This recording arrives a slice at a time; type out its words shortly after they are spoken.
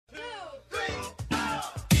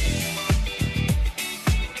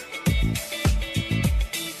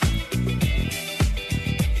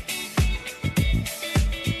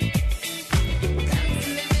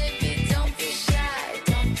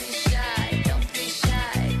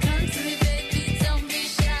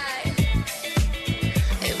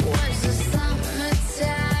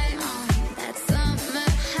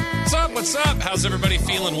how's everybody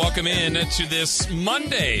feeling? Welcome in to this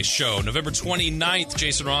Monday show, November 29th.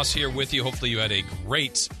 Jason Ross here with you. Hopefully you had a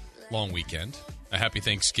great long weekend, a happy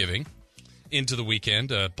Thanksgiving, into the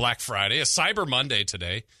weekend, Black Friday, a Cyber Monday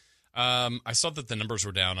today. I saw that the numbers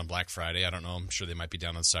were down on Black Friday. I don't know. I'm sure they might be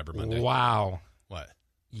down on Cyber Monday. Wow. What?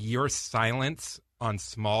 Your silence on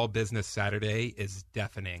Small Business Saturday is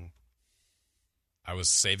deafening. I was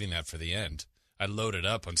saving that for the end. I loaded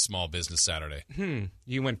up on Small Business Saturday.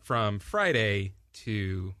 You went from Friday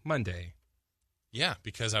to Monday. Yeah,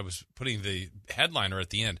 because I was putting the headliner at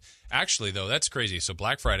the end. Actually, though, that's crazy. So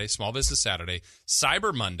Black Friday, Small Business Saturday,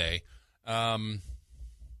 Cyber Monday. Is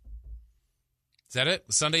that it?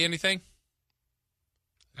 Sunday, anything?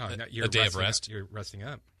 Oh, no, a day of rest? You're resting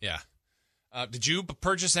up. Yeah. Did you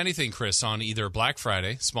purchase anything, Chris, on either Black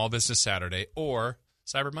Friday, Small Business Saturday, or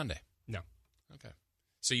Cyber Monday? No. Okay.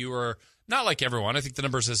 So you were not like everyone. I think the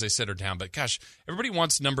numbers, as I said, are down. But gosh, everybody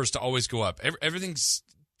wants numbers to always go up.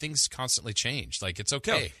 Things constantly change. Like, it's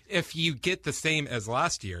okay. No, if you get the same as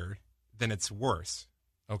last year, then it's worse.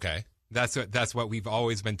 Okay. That's what we've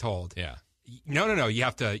always been told. Yeah. No. You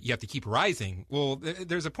have to keep rising. Well,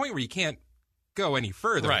 there's a point where you can't go any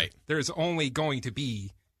further. Right. There's only going to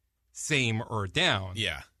be same or down.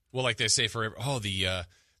 Yeah. Well, like they say the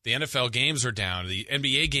NFL games are down. The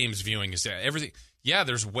NBA games viewing is down. Everything. Yeah,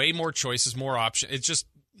 there's way more choices, more options. It's just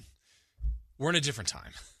we're in a different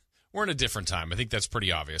time. We're in a different time. I think that's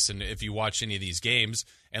pretty obvious. And if you watch any of these games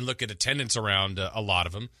and look at attendance around a lot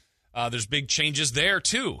of them, there's big changes there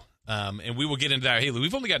too. And we will get into that. Hey,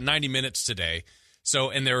 we've only got 90 minutes today.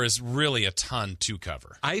 And there is really a ton to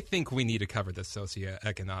cover. I think we need to cover the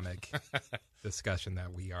socioeconomic discussion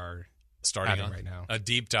that we are starting on right now. A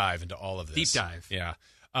deep dive into all of this. Deep dive. Yeah.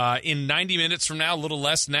 In 90 minutes from now, a little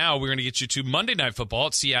less now, we're going to get you to Monday Night Football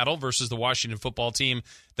at Seattle versus the Washington football team.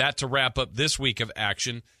 That to wrap up this week of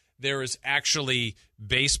action. There is actually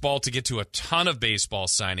baseball to get to, a ton of baseball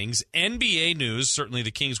signings. NBA news, certainly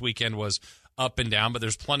the Kings weekend was up and down, but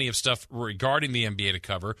there's plenty of stuff regarding the NBA to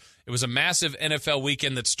cover. It was a massive NFL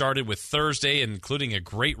weekend that started with Thursday, including a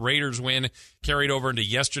great Raiders win, carried over into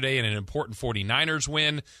yesterday and an important 49ers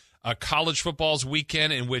win. College football's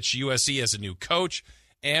weekend in which USC has a new coach,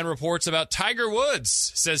 and reports about Tiger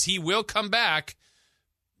Woods says he will come back,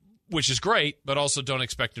 which is great, but also don't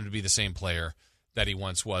expect him to be the same player that he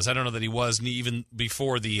once was. I don't know that he was even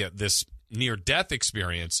before this near-death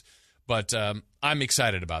experience, but I'm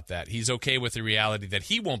excited about that. He's okay with the reality that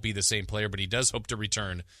he won't be the same player, but he does hope to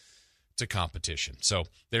return to competition. So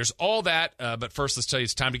there's all that, but first let's tell you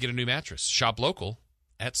it's time to get a new mattress. Shop local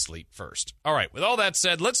at Sleep First. All right, with all that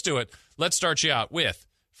said, let's do it. Let's start you out with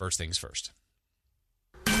First Things First.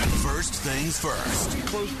 First things first.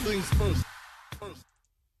 First things first.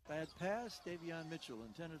 Bad pass, Davion Mitchell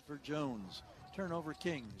intended for Jones. Turnover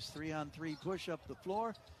Kings, 3-on-3 push up the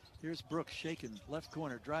floor. Here's Brooks shaken, left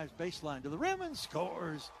corner, drives baseline to the rim and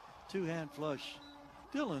scores. Two-hand flush.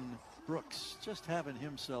 Dylan Brooks just having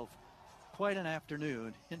himself quite an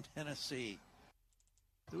afternoon in Tennessee.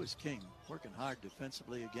 Lewis King working hard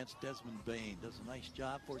defensively against Desmond Bain. Does a nice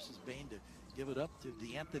job, forces Bain to give it up to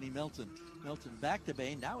DeAnthony Melton. Melton back to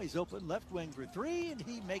Bain. Now he's open left wing for three, and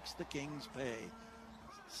he makes the Kings pay.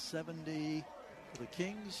 70 for the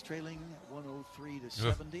Kings, trailing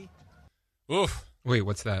 103-70. Oof. Wait,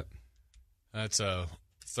 what's that? That's a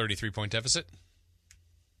 33-point deficit.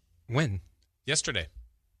 When? Yesterday.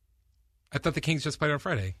 I thought the Kings just played on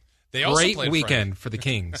Friday. They also Great played weekend Friday. For the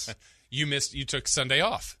Kings. You took Sunday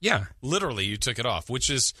off. Yeah. Literally, you took it off, which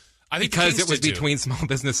is, I think because the Kings it was did between too. Small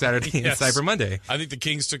Business Saturday and Cyber Monday. I think the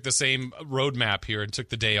Kings took the same roadmap here and took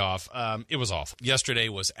the day off. It was awful. Yesterday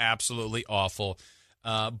was absolutely awful.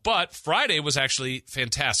 But Friday was actually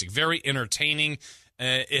fantastic. Very entertaining.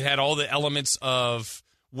 It had all the elements of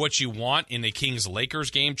what you want in a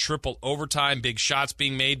Kings-Lakers game. Triple overtime, big shots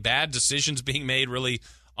being made, bad decisions being made really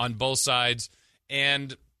on both sides.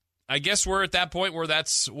 And I guess we're at that point where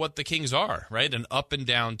that's what the Kings are, right? An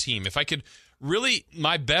up-and-down team. If I could really,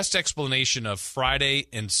 my best explanation of Friday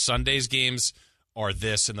and Sunday's games are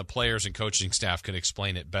this, and the players and coaching staff could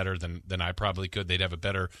explain it better than I probably could. They'd have a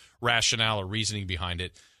better rationale or reasoning behind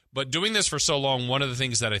it. But doing this for so long, one of the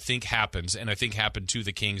things that I think happens, and I think happened to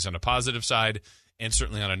the Kings on a positive side and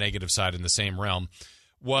certainly on a negative side in the same realm,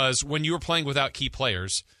 was when you were playing without key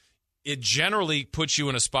players, it generally puts you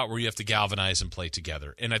in a spot where you have to galvanize and play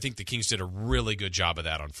together. And I think the Kings did a really good job of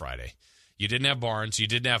that on Friday. You didn't have Barnes. You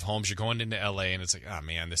didn't have Holmes. You're going into L.A., and it's like, oh,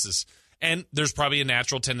 man, this is – and there's probably a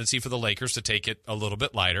natural tendency for the Lakers to take it a little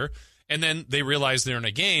bit lighter. And then they realize they're in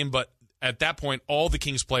a game, but at that point, all the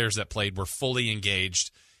Kings players that played were fully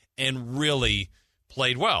engaged and really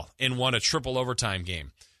played well and won a triple overtime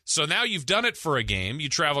game. So now you've done it for a game. You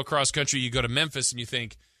travel cross country, you go to Memphis, and you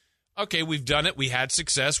think, okay, we've done it. We had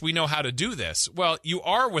success. We know how to do this. Well, you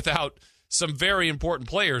are without some very important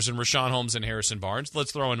players in Rashawn Holmes and Harrison Barnes.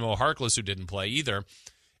 Let's throw in Mo Harkless, who didn't play either.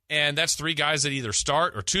 And that's 3 guys that either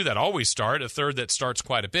start, or 2 that always start, a third that starts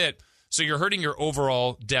quite a bit. So you're hurting your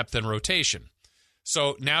overall depth and rotation.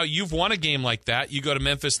 So now you've won a game like that. You go to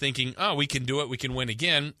Memphis thinking, oh, we can do it. We can win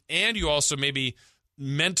again. And you also maybe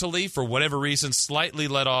mentally, for whatever reason, slightly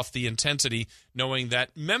let off the intensity, knowing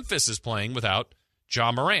that Memphis is playing without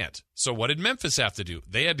Ja Morant. So what did Memphis have to do?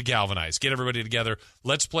 They had to galvanize, get everybody together.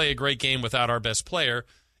 Let's play a great game without our best player.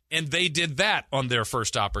 And they did that on their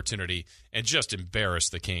first opportunity and just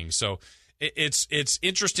embarrassed the Kings. So it's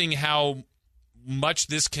interesting how much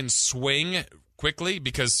this can swing quickly,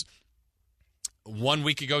 because 1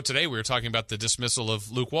 week ago today we were talking about the dismissal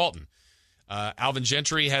of Luke Walton. Alvin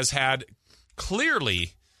Gentry has had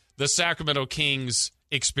clearly the Sacramento Kings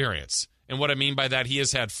experience. And what I mean by that, he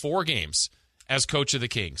has had 4 games as coach of the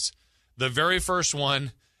Kings. The very first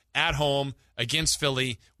one at home against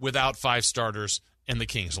Philly without 5 starters, and the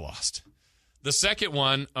Kings lost. The second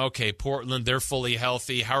one, okay, Portland, they're fully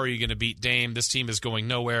healthy. How are you going to beat Dame? This team is going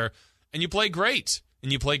nowhere. And you play great.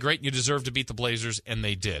 And you play great, and you deserve to beat the Blazers, and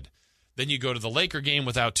they did. Then you go to the Laker game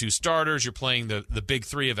without 2 starters. You're playing the big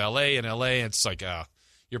 3 of L.A., and L.A., it's like,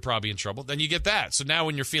 you're probably in trouble. Then you get that. So now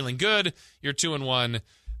when you're feeling good, you're 2-1.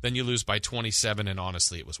 Then you lose by 27, and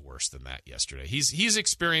honestly, it was worse than that yesterday. He's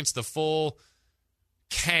experienced the full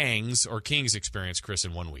Kings experience, Chris,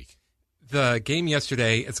 in 1 week. The game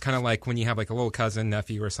yesterday, it's kind of like when you have like a little cousin,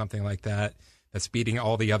 nephew, or something like that that's beating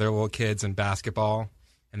all the other little kids in basketball,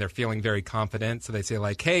 and they're feeling very confident. So they say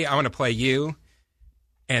like, hey, I want to play you.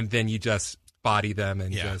 And then you just body them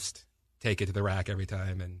and just take it to the rack every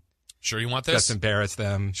time. And sure you want this? Just embarrass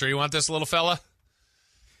them. Sure you want this, little fella?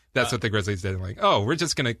 That's what the Grizzlies did. Like, oh, we're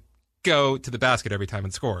just going to go to the basket every time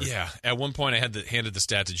and score. Yeah. At one point, I handed the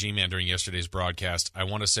stat to G-Man during yesterday's broadcast. I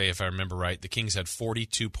want to say, if I remember right, the Kings had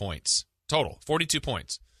 42 points. Total, 42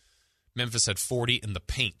 points. Memphis had 40 in the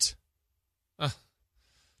paint.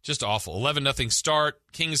 Just awful. 11-0 start.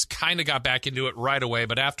 Kings kind of got back into it right away,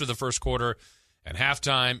 but after the first quarter and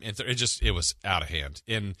halftime, it was out of hand.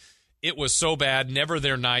 And it was so bad, never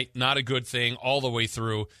their night, not a good thing all the way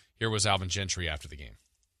through. Here was Alvin Gentry after the game.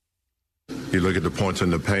 You look at the points in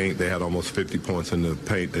the paint, they had almost 50 points in the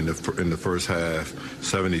paint in the first half,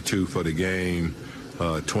 72 for the game,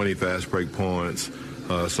 20 fast break points.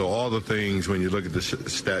 So all the things, when you look at the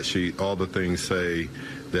stat sheet, all the things say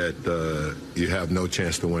that you have no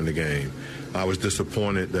chance to win the game. I was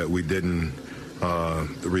disappointed that we didn't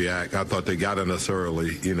react. I thought they got on us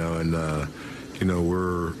early, and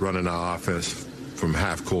we're running our offense from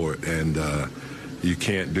half court, and you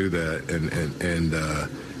can't do that. And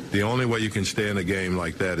the only way you can stay in a game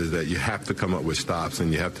like that is that you have to come up with stops,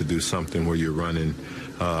 and you have to do something where you're running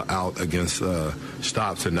out against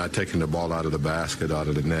stops and not taking the ball out of the basket, out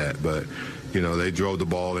of the net. But, they drove the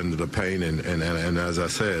ball into the paint, and as I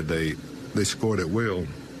said, they scored at will.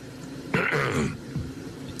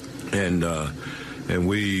 And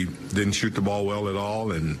we didn't shoot the ball well at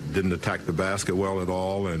all and didn't attack the basket well at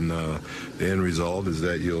all. And the end result is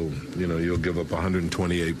that you'll give up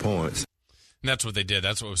 128 points. And that's what they did.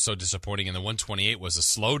 That's what was so disappointing. And the 128 was a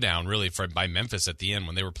slowdown, really, by Memphis at the end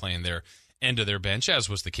when they were playing their end of their bench, as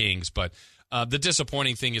was the Kings. But the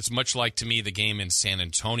disappointing thing, it's much like, to me, the game in San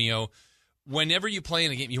Antonio. Whenever you play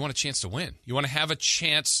in a game, you want a chance to win. You want to have a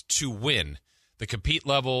chance to win. The compete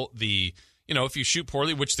level, if you shoot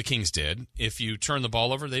poorly, which the Kings did, if you turn the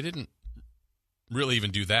ball over, they didn't really even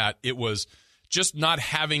do that. It was just not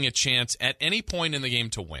having a chance at any point in the game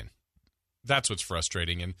to win. That's what's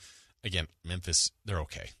frustrating. And again, Memphis, they're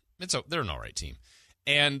okay. They're an all right team.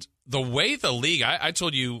 And the way the league, I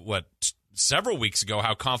told you, several weeks ago,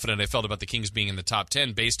 how confident I felt about the Kings being in the top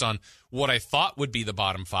 10 based on what I thought would be the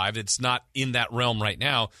bottom 5. It's not in that realm right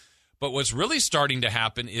now. But what's really starting to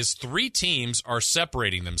happen is 3 teams are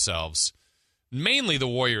separating themselves, mainly the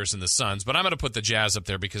Warriors and the Suns. But I'm going to put the Jazz up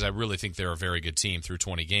there because I really think they're a very good team through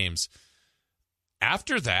 20 games.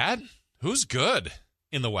 After that, who's good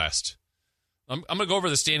in the West? I'm going to go over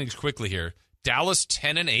the standings quickly here. Dallas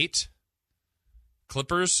 10-8.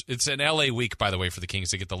 Clippers, it's an LA week, by the way, for the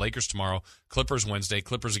Kings. They get the Lakers tomorrow, Clippers Wednesday,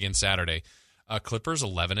 Clippers again Saturday. Clippers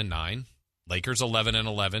 11-9, Lakers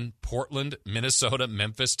 11-11, Portland, Minnesota,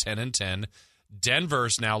 Memphis 10-10.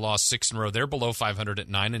 Denver's now lost 6 in a row. They're below 500 at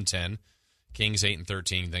 9-10. Kings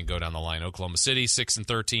 8-13, then go down the line. Oklahoma City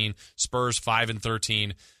 6-13, Spurs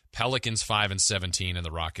 5-13, Pelicans 5-17, and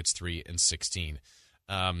the Rockets 3-16.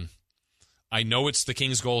 I know it's the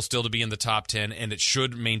Kings' goal still to be in the top 10, and it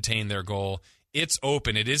should maintain their goal. it's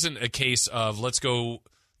open. It isn't a case of let's go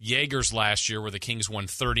Jaegers last year where the Kings won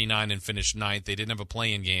 39 and finished 9th. They didn't have a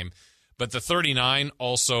play-in game. But the 39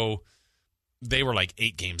 also, they were like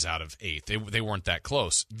 8 games out of 8th. They weren't that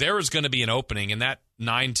close. There is going to be an opening, and that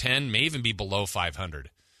 9-10 may even be below 500.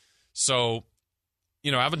 So,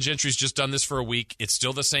 Alvin Gentry's just done this for a week. It's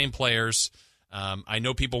still the same players. I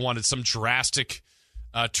know people wanted some drastic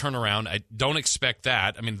turnaround. I don't expect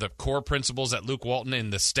that. I mean, the core principles that Luke Walton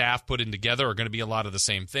and the staff put in together are going to be a lot of the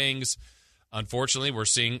same things. Unfortunately, we're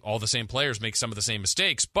seeing all the same players make some of the same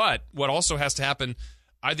mistakes. But what also has to happen,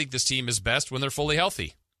 I think this team is best when they're fully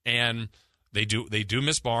healthy. And they do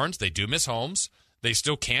miss Barnes. They do miss Holmes. They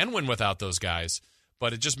still can win without those guys.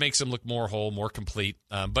 But it just makes them look more whole, more complete.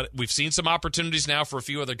 But we've seen some opportunities now for a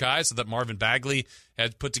few other guys. So that Marvin Bagley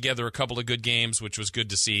had put together a couple of good games, which was good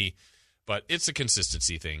to see. But it's a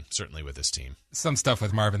consistency thing, certainly, with this team. Some stuff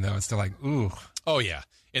with Marvin, though, is still like, ooh. Oh, yeah.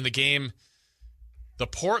 In the game, the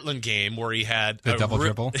Portland game where he had the double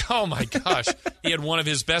dribble. Oh, my gosh. He had one of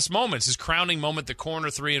his best moments, his crowning moment, the corner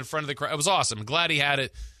 3 in front of the crowd. It was awesome. I'm glad he had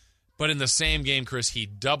it. But in the same game, Chris, he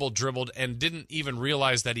double dribbled and didn't even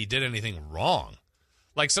realize that he did anything wrong.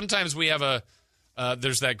 Like sometimes we have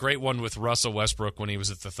there's that great one with Russell Westbrook when he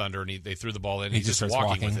was at the Thunder and they threw the ball in and he's just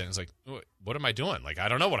walking with it. And it's like, what am I doing? Like, I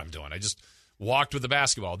don't know what I'm doing. I just walked with the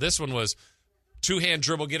basketball. This one was 2-hand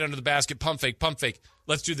dribble, get under the basket, pump fake.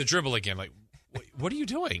 Let's do the dribble again. Like, what are you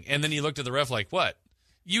doing? And then he looked at the ref like, what?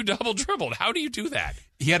 You double dribbled. How do you do that?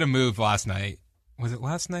 He had a move last night. Was it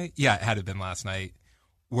last night? Yeah, it had to have been last night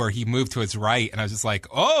where he moved to his right. And I was just like,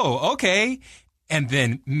 oh, okay. And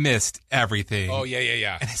then missed everything. Oh,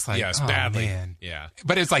 yeah. And it's like, yes, oh, badly. Man. Yeah.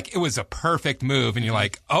 But it's like, it was a perfect move. And you're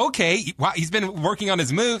like, okay, wow, he's been working on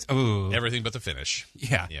his moves. Ooh. Everything but the finish.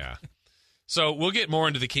 Yeah. Yeah. So we'll get more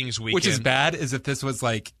into the Kings weekend. Which is bad, is if this was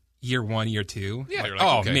like year 1, year 2. Yeah. Like, Like,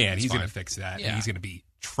 oh, okay, man, he's fine. going to fix that. Yeah. And he's going to be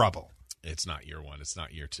trouble. It's not year 1. It's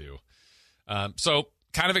not year 2. So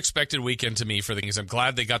kind of expected weekend to me for the Kings. I'm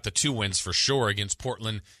glad they got the 2 wins for sure against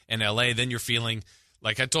Portland and L.A. Then you're feeling,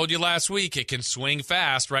 like I told you last week, it can swing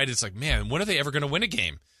fast, right? It's like, man, when are they ever going to win a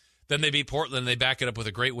game? Then they beat Portland. They back it up with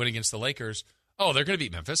a great win against the Lakers. Oh, they're going to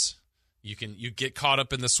beat Memphis. You get caught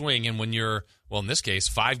up in the swing, and when you're, well, in this case,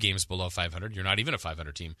 5 games below 500, you're not even a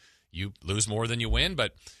 500 team. You lose more than you win,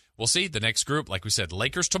 but we'll see. The next group, like we said,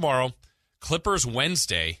 Lakers tomorrow, Clippers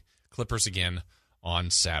Wednesday, Clippers again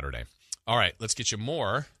on Saturday. All right, let's get you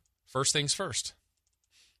more. First things first.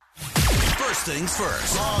 First things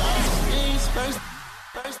first.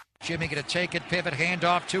 Jimmy going to take it, pivot,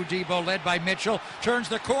 handoff to Debo, led by Mitchell. Turns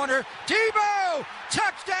the corner. Debo!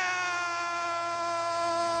 Touchdown!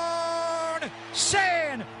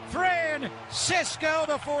 San Francisco.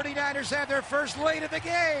 The 49ers have their first lead of the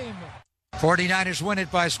game. 49ers win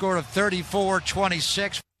it by a score of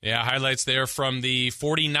 34-26. Yeah, highlights there from the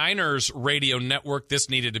 49ers radio network. This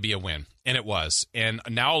needed to be a win, and it was. And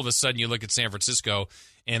now all of a sudden you look at San Francisco,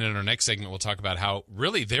 and in our next segment we'll talk about how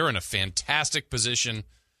really they're in a fantastic position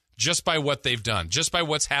just by what they've done, just by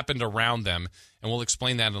what's happened around them. And we'll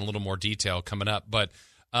explain that in a little more detail coming up. But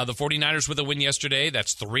the 49ers with a win yesterday,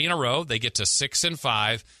 that's 3 in a row. They get to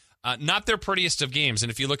 6-5. Not their prettiest of games.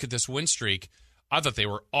 And if you look at this win streak, I thought they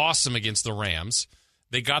were awesome against the Rams.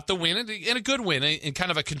 They got the win, and a good win, in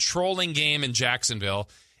kind of a controlling game in Jacksonville.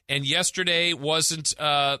 And yesterday wasn't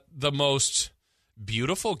the most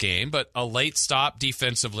beautiful game, but a late stop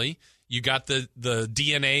defensively. You got the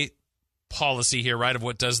DNA policy here, right, of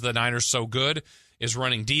what does the Niners so good is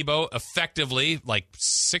running Debo effectively like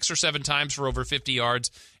 6 or 7 times for over 50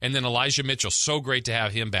 yards. And then Elijah Mitchell, so great to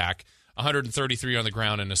have him back, 133 on the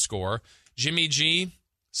ground and a score. Jimmy G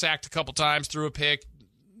sacked a couple times, threw a pick.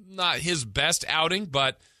 Not his best outing,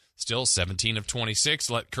 but still 17 of 26.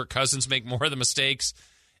 Let Kirk Cousins make more of the mistakes.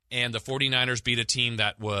 And the 49ers beat a team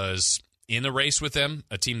that was in the race with them,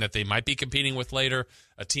 a team that they might be competing with later,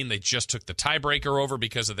 a team they just took the tiebreaker over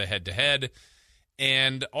because of the head-to-head.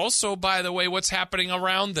 And also, by the way, what's happening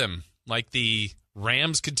around them, like the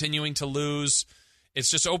Rams continuing to lose.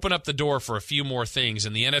 It's just opened up the door for a few more things.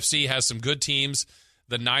 And the NFC has some good teams.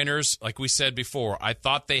 The Niners, like we said before, I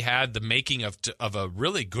thought they had the making of a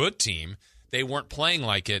really good team. They weren't playing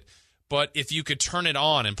like it. But if you could turn it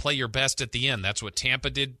on and play your best at the end, that's what Tampa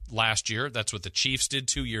did last year. That's what the Chiefs did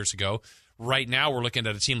 2 years ago. Right now, we're looking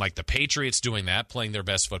at a team like the Patriots doing that, playing their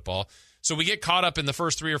best football. So we get caught up in the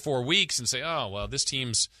first 3 or 4 weeks and say, oh, well, this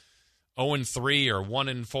team's 0-3 or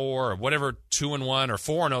 1-4 or whatever, 2-1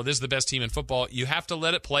 or 4-0. This is the best team in football. You have to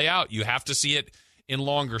let it play out. You have to see it in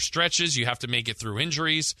longer stretches. You have to make it through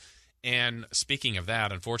injuries. And speaking of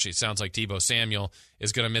that, unfortunately, it sounds like Deebo Samuel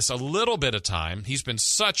is going to miss a little bit of time. He's been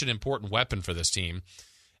such an important weapon for this team.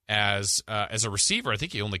 as a receiver. I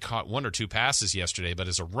think he only caught 1 or 2 passes yesterday, but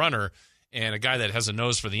as a runner and a guy that has a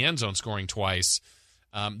nose for the end zone scoring twice,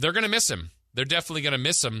 they're going to miss him. They're definitely going to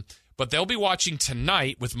miss him. But they'll be watching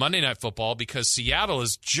tonight with Monday Night Football because Seattle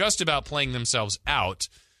is just about playing themselves out.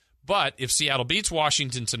 But if Seattle beats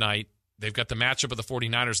Washington tonight, they've got the matchup of the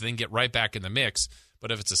 49ers, and then get right back in the mix.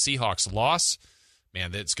 But if it's a Seahawks loss,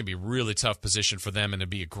 man, it's going to be a really tough position for them, and it'd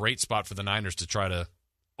be a great spot for the Niners to try to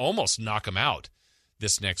almost knock them out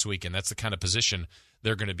this next weekend. That's the kind of position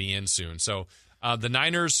they're going to be in soon. So the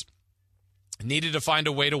Niners needed to find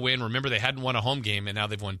a way to win. Remember, they hadn't won a home game, and now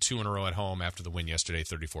they've won 2 in a row at home after the win yesterday,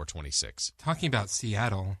 34-26. Talking about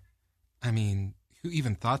Seattle, I mean, who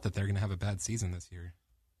even thought that they're going to have a bad season this year?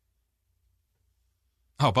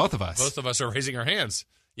 Oh, both of us. Both of us are raising our hands.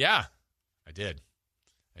 Yeah, I did.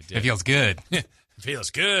 It feels good. It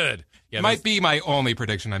feels good. Yeah, might be my only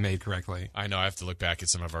prediction I made correctly. I know. I have to look back at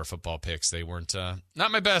some of our football picks. They weren't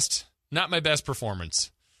not my best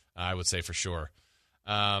performance, I would say for sure.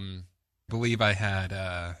 Believe I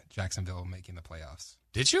had Jacksonville making the playoffs.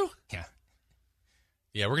 Did you? Yeah.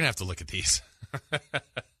 Yeah, we're going to have to look at these.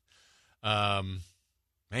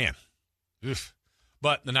 Man. Oof.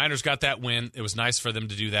 But the Niners got that win. It was nice for them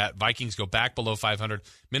to do that. Vikings go back below 500.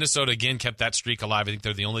 Minnesota, again, kept that streak alive. I think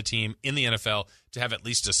they're the only team in the NFL to have at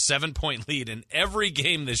least a 7-point lead in every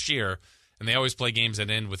game this year. And they always play games that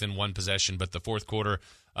end within 1 possession. But the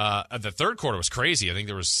third quarter was crazy. I think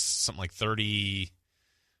there was something like 30,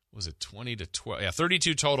 was it 20 to 12? Yeah,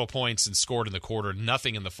 32 total points and scored in the quarter.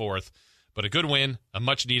 Nothing in the fourth. But a good win, a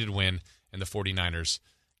much-needed win, and the 49ers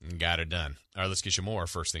got it done. All right, let's get you more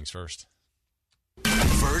First Things First.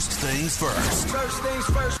 First things first. First things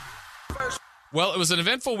first. Well, it was an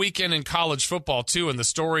eventful weekend in college football, too, and the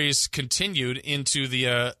stories continued into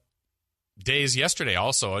the days yesterday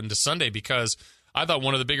also, into Sunday, because I thought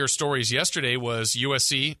one of the bigger stories yesterday was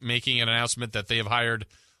USC making an announcement that they have hired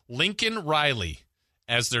Lincoln Riley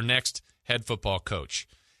as their next head football coach.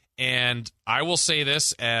 And I will say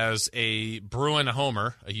this as a Bruin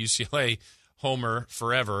homer, a UCLA homer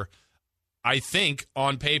forever, I think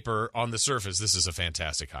on paper, on the surface, this is a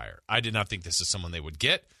fantastic hire. I did not think this is someone they would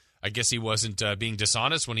get. I guess he wasn't being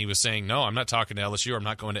dishonest when he was saying, no, I'm not talking to LSU, or I'm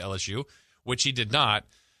not going to LSU, which he did not.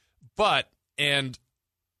 But, and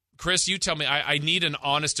Chris, you tell me, I need an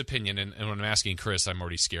honest opinion, and when I'm asking Chris, I'm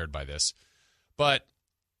already scared by this. But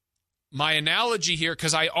my analogy here,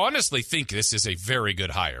 because I honestly think this is a very good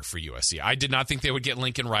hire for USC. I did not think they would get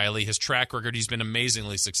Lincoln Riley. His track record, he's been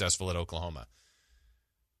amazingly successful at Oklahoma.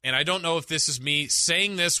 And I don't know if this is me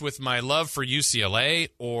saying this with my love for UCLA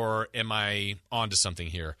or am I onto something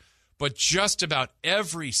here. But just about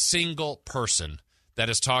every single person that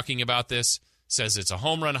is talking about this says it's a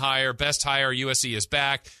home run hire, best hire, USC is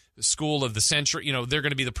back, the school of the century. You know, they're going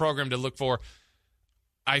to be the program to look for.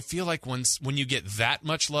 I feel like when you get that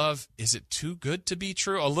much love, is it too good to be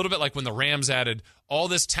true? A little bit like when the Rams added all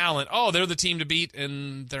this talent. Oh, they're the team to beat,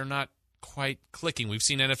 and they're not quite clicking. We've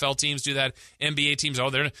seen NFL teams do that, NBA teams.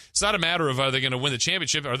 It's not a matter of are they going to win the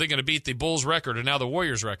championship, are they going to beat the Bulls record or now the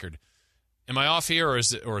Warriors record? Am I off here, or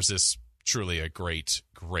is this truly a great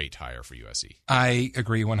hire for USC? I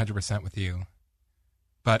agree 100% with you,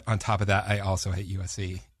 but on top of that, I also hate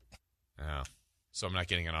USC. Oh, so I'm not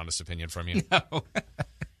getting an honest opinion from you. No.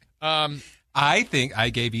 I think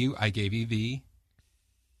I gave you the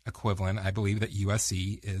equivalent. I believe that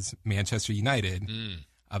USC is Manchester United.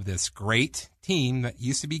 Of this great team that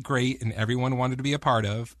used to be great and everyone wanted to be a part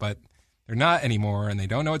of, but they're not anymore and they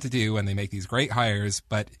don't know what to do and they make these great hires,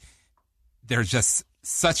 but they're just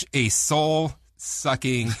such a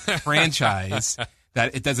soul-sucking franchise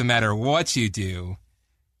that it doesn't matter what you do,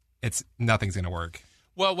 nothing's going to work.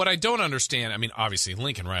 Well, what I don't understand, I mean, obviously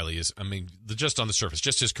Lincoln Riley is, just on the surface,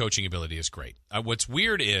 just his coaching ability is great. What's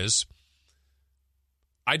weird is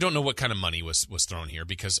I don't know what kind of money was thrown here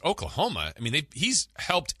because Oklahoma, he's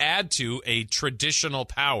helped add to a traditional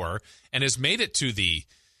power and has made it to the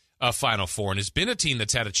Final Four and has been a team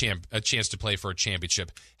that's had a chance to play for a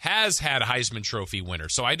championship, has had a Heisman Trophy winner.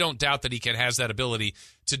 So I don't doubt that he has that ability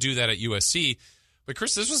to do that at USC. But,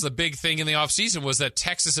 Chris, this was the big thing in the offseason was that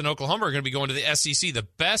Texas and Oklahoma are going to be going to the SEC. The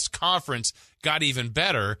best conference got even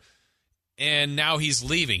better, and now he's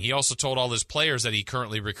leaving. He also told all his players that he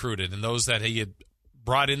currently recruited and those that he had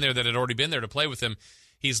brought in there that had already been there to play with him,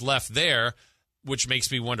 he's left there, which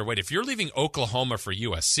makes me wonder, wait, if you're leaving Oklahoma for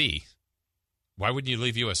USC, why wouldn't you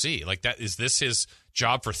leave USC? Like that, is this his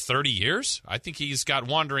job for 30 years? I think he's got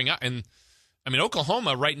wandering out. And,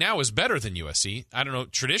 Oklahoma right now is better than USC. I don't know.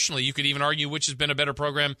 Traditionally, you could even argue which has been a better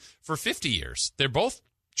program for 50 years. They're both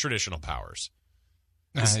traditional powers.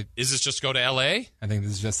 Is this just go to L.A.? I think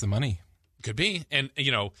this is just the money. Could be. And,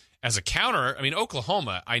 as a counter, I mean,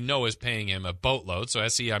 Oklahoma, I know, is paying him a boatload. So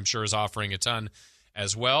SC, I'm sure, is offering a ton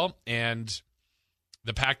as well. And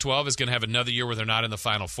the Pac-12 is going to have another year where they're not in the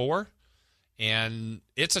Final Four. And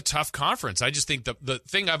it's a tough conference. I just think the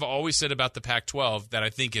thing I've always said about the Pac-12 that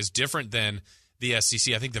I think is different than the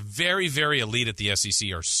SEC, I think the very, very elite at the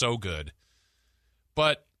SEC are so good.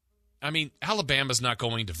 But, I mean, Alabama's not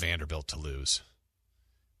going to Vanderbilt to lose.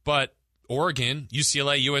 But Oregon,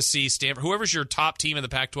 UCLA, USC, Stanford, whoever's your top team in the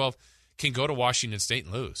Pac-12 can go to Washington State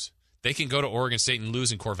and lose. They can go to Oregon State and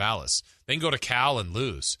lose in Corvallis. They can go to Cal and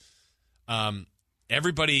lose.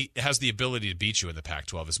 Everybody has the ability to beat you in the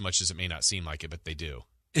Pac-12 as much as it may not seem like it, but they do.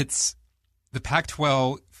 It's the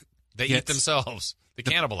Pac-12. They eat themselves. They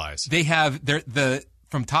cannibalize. They have the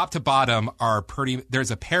from top to bottom are pretty. There's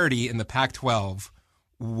a parity in the Pac-12,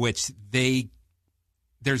 which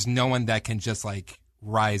there's no one that can just like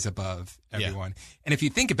rise above everyone. Yeah. And if you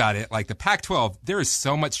think about it, like the Pac-12, there is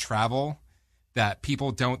so much travel that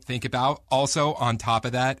people don't think about. Also, on top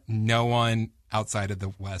of that, no one outside of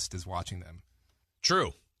the West is watching them.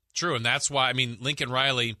 True. And that's why, I mean, Lincoln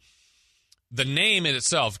Riley, the name in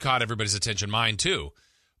itself caught everybody's attention, mine too.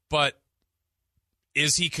 But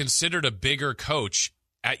is he considered a bigger coach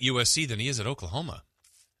at USC than he is at Oklahoma?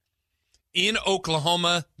 In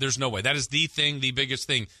Oklahoma, there's no way. That is the biggest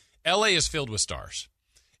thing. LA is filled with stars.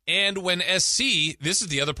 And when SC, this is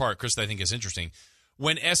the other part, Chris, that I think is interesting.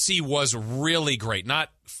 When SC was really great, not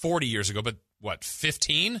 40 years ago, but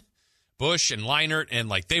 15? Bush and Leinart, and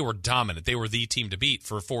like they were dominant. They were the team to beat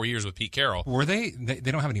for 4 years with Pete Carroll. Were they?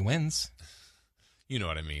 They don't have any wins. You know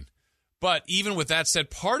what I mean. But even with that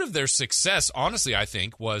said, part of their success, honestly, I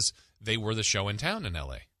think, was they were the show in town in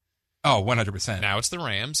L.A. Oh, 100%. Now it's the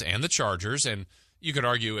Rams and the Chargers, and you could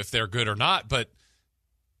argue if they're good or not, but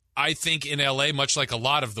I think in L.A., much like a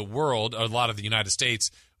lot of the world, a lot of the United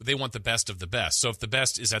States, they want the best of the best. So if the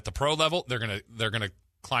best is at the pro level, they're gonna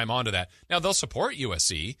climb onto that. Now they'll support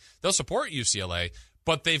USC, they'll support UCLA,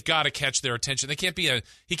 but they've got to catch their attention. He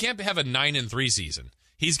can't have a 9-3 season.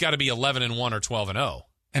 He's got to be 11-1 or 12-0.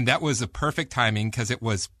 And that was a perfect timing because it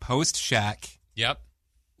was post Shaq. Yep.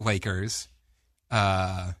 Lakers.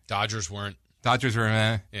 Dodgers weren't.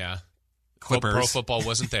 Yeah. Clippers. Pro football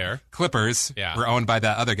wasn't there. Clippers were owned by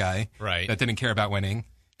that other guy. Right. That didn't care about winning.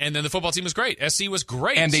 And then the football team was great. SC was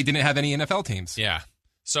great. And they didn't have any NFL teams. Yeah.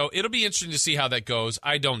 So it'll be interesting to see how that goes.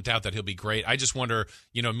 I don't doubt that he'll be great. I just wonder,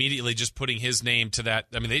 immediately just putting his name to that.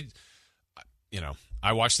 I mean,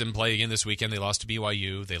 I watched them play again this weekend. They lost to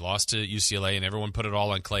BYU. They lost to UCLA, and everyone put it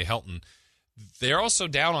all on Clay Helton. They're also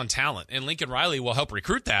down on talent, and Lincoln Riley will help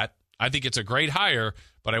recruit that. I think it's a great hire,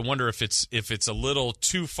 but I wonder if it's a little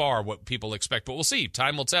too far what people expect. But we'll see.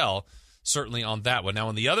 Time will tell, certainly on that one. Now,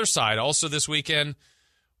 on the other side, also this weekend,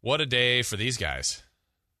 what a day for these guys.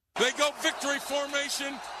 They go victory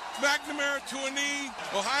formation. McNamara to a knee.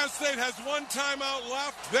 Ohio State has one timeout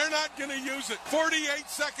left. They're not going to use it. 48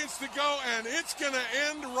 seconds to go, and it's going to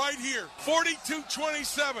end right here.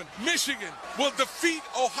 42-27. Michigan will defeat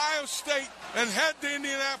Ohio State and head to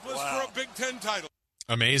Indianapolis for a Big Ten title.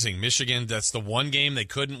 Amazing. Michigan, that's the one game they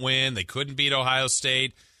couldn't win. They couldn't beat Ohio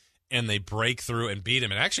State, and they break through and beat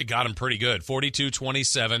them. And actually got them pretty good.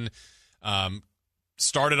 42-27.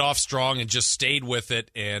 Started off strong and just stayed with it,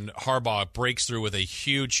 and Harbaugh breaks through with a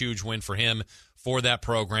huge, huge win for him for that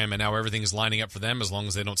program, and now everything is lining up for them as long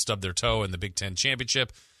as they don't stub their toe in the Big Ten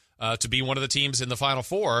championship to be one of the teams in the Final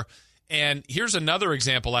Four. And here's another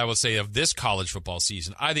example, I will say, of this college football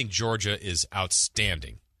season. I think Georgia is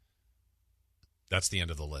outstanding. That's the end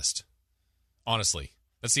of the list. Honestly,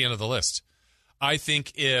 that's the end of the list. I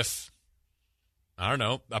think if,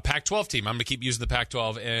 a Pac-12 team, I'm going to keep using the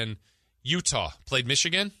Pac-12, and Utah played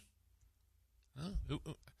Michigan.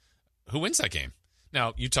 Who wins that game?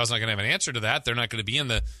 Now, Utah's not going to have an answer to that. They're not going to be in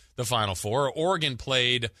the Final Four. Oregon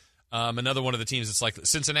played another one of the teams that's like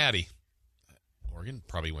Cincinnati. Oregon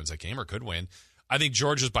probably wins that game or could win. I think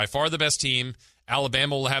Georgia's by far the best team.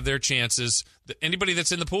 Alabama will have their chances. Anybody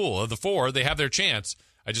that's in the pool of the four, they have their chance.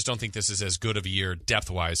 I just don't think this is as good of a year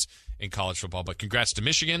depth-wise in college football. But congrats to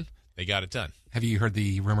Michigan. They got it done. Have you heard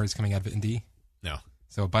the rumors coming out of Indy? No.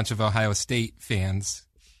 So a bunch of Ohio State fans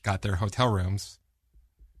got their hotel rooms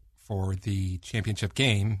for the championship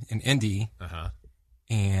game in Indy.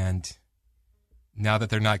 And now that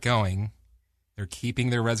they're not going, they're keeping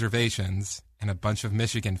their reservations, and a bunch of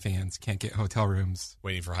Michigan fans can't get hotel rooms.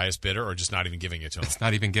 Waiting for highest bidder or just not even giving it to them? It's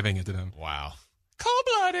not even giving it to them. Wow.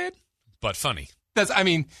 Cold-blooded. But funny. That's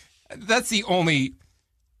the only...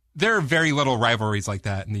 There are very little rivalries like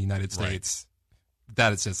that in the United States. Right.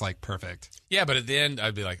 That is just like perfect. Yeah, but at the end,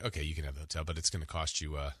 I'd be like, okay, you can have the hotel, but it's going to cost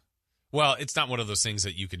you Well, it's not one of those things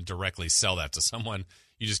that you can directly sell that to someone.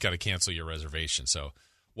 You just got to cancel your reservation. So,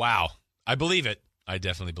 wow. I believe it. I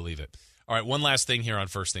definitely believe it. All right, one last thing here on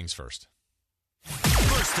First Things First.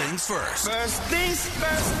 First things first. First things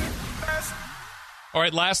first. All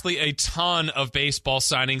right, lastly, a ton of baseball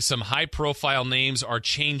signings. Some high-profile names are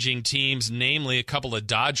changing teams, namely a couple of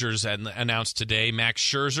Dodgers announced today. Max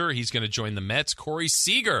Scherzer, he's going to join the Mets. Corey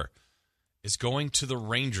Seager is going to the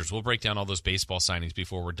Rangers. We'll break down all those baseball signings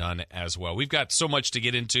before we're done as well. We've got so much to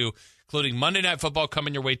get into, including Monday Night Football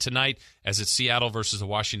coming your way tonight as it's Seattle versus the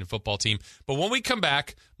Washington football team. But when we come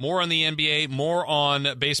back, more on the NBA, more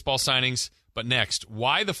on baseball signings. But next,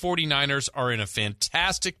 why the 49ers are in a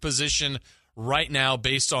fantastic position right now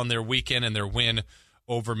based on their weekend and their win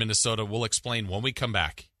over Minnesota. We'll explain when we come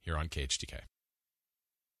back here on KHTK.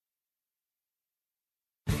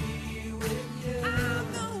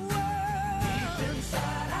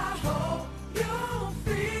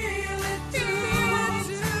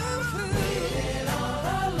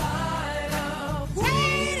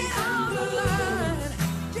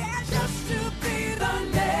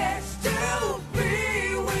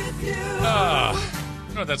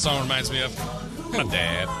 What that song reminds me of? My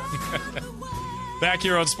dad. Back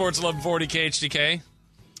here on Sports 1140 KHTK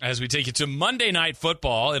as we take you to Monday Night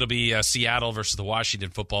Football. It'll be Seattle versus the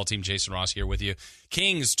Washington football team. Jason Ross here with you.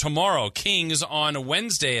 Kings tomorrow. Kings on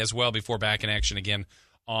Wednesday as well before back in action again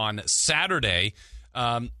on Saturday.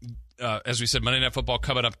 As we said, Monday Night Football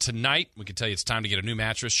coming up tonight. We can tell you it's time to get a new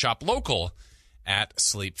mattress. Shop local at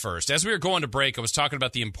Sleep First. As we were going to break, I was talking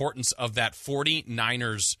about the importance of that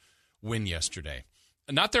 49ers win yesterday.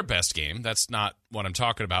 Not their best game. That's not what I'm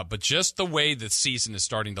talking about. But just the way the season is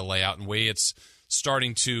starting to lay out and the way it's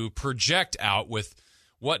starting to project out with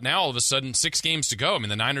what now all of a sudden 6 games to go. I mean,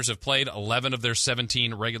 the Niners have played 11 of their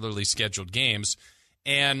 17 regularly scheduled games.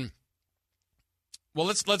 And,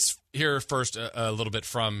 well, let's hear first a little bit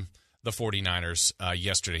from the 49ers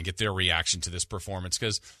yesterday and get their reaction to this performance.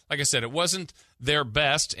 Because, like I said, it wasn't their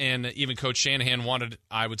best. And even Coach Shanahan wanted,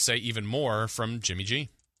 I would say, even more from Jimmy G.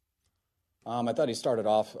 I thought he started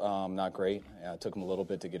off not great. It took him a little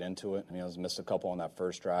bit to get into it. He missed a couple on that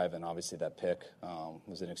first drive, and obviously that pick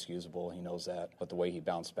was inexcusable. He knows that. But the way he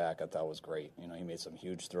bounced back, I thought was great. He made some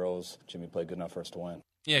huge throws. Jimmy played good enough for us to win.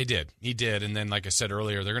 Yeah, he did. He did. And then, like I said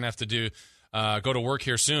earlier, they're going to have to go to work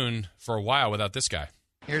here soon for a while without this guy.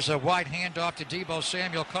 Here's a wide handoff to Deebo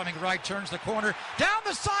Samuel coming right, turns the corner. Down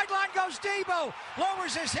the sideline goes Deebo.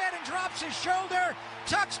 Lowers his head and drops his shoulder.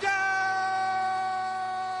 Touchdown!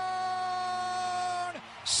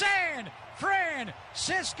 San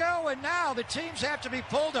Francisco, and now the teams have to be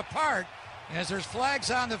pulled apart as there's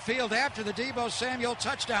flags on the field after the Deebo Samuel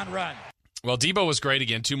touchdown run. Well, Deebo was great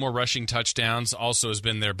again. 2 more rushing touchdowns. Also has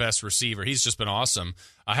been their best receiver. He's just been awesome.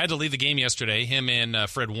 I had to leave the game yesterday. Him and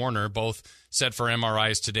Fred Warner both set for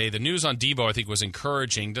MRIs today. The news on Deebo, I think, was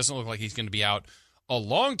encouraging. Doesn't look like he's going to be out a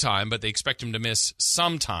long time, but they expect him to miss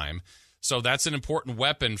some time. So that's an important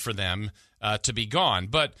weapon for them to be gone.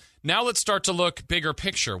 But now let's start to look bigger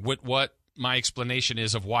picture. What my explanation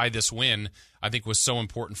is of why this win, I think, was so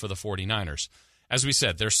important for the 49ers. As we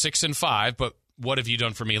said, they're 6-5, but what have you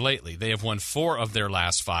done for me lately? They have won 4 of their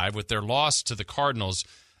last 5 with their loss to the Cardinals,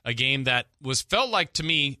 a game that felt like to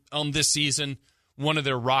me on this season one of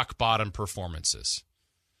their rock bottom performances.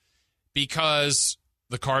 Because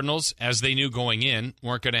the Cardinals, as they knew going in,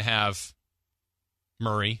 weren't going to have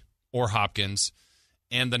Murray or Hopkins,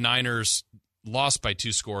 and the Niners lost by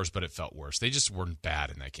 2 scores, but it felt worse. They just weren't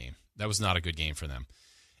bad in that game. That was not a good game for them.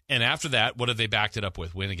 And after that, what have they backed it up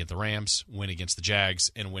with? Win against the Rams, win against the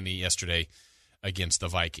Jags, and win yesterday against the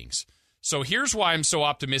Vikings. So here's why I'm so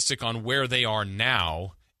optimistic on where they are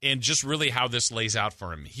now and just really how this lays out for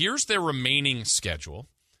them. Here's their remaining schedule.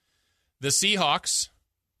 The Seahawks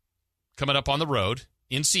coming up on the road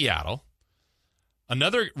in Seattle.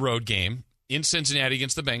 Another road game in Cincinnati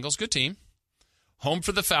against the Bengals. Good team. Home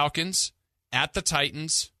for the Falcons, at the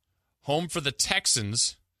Titans, home for the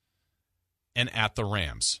Texans, and at the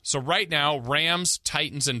Rams. So right now, Rams,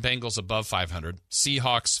 Titans, and Bengals above 500.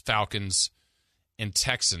 Seahawks, Falcons, and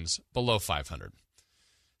Texans below 500.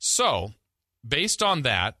 So based on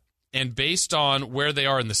that, and based on where they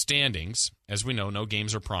are in the standings, as we know, no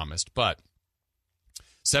games are promised, but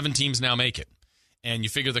 7 teams now make it. And you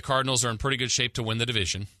figure the Cardinals are in pretty good shape to win the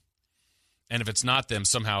division. And if it's not them,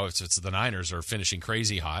 somehow it's the Niners are finishing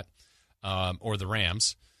crazy hot, or the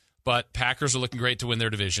Rams. But Packers are looking great to win their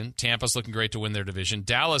division. Tampa's looking great to win their division.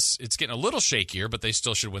 Dallas, it's getting a little shakier, but they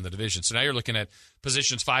still should win the division. So now you're looking at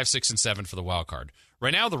positions 5, 6, and 7 for the wild card.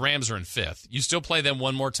 Right now, the Rams are in 5th. You still play them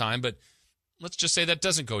one more time, but let's just say that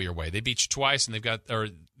doesn't go your way. They beat you twice, and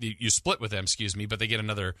you split with them, but they get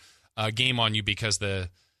another game on you because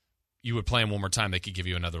you would play them one more time, they could give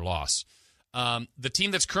you another loss. The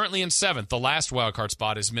team that's currently in 7th, the last wild card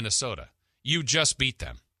spot, is Minnesota. You just beat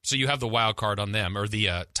them, so you have the wild card on them, or the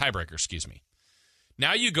tiebreaker, excuse me.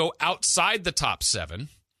 Now you go outside the top 7,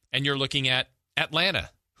 and you're looking at Atlanta,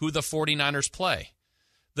 who the 49ers play.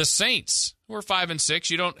 The Saints, who are 5-6,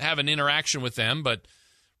 you don't have an interaction with them, but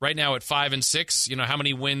right now at 5-6, how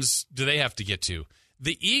many wins do they have to get to?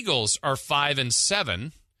 The Eagles are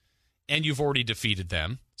 5-7, and you've already defeated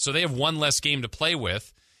them, so they have one less game to play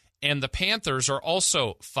with. And the Panthers are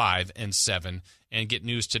also 5-7, and get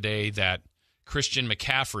news today that Christian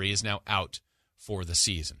McCaffrey is now out for the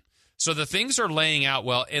season. So the things are laying out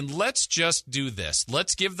well, and let's just do this.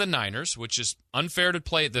 Let's give the Niners, which is unfair to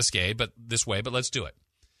play it this way, but let's do it.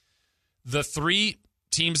 The 3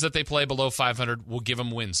 teams that they play below 500 will give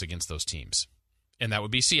them wins against those teams. And that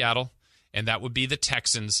would be Seattle, and that would be the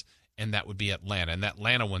Texans, and that would be Atlanta. And that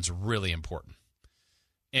Atlanta one's really important.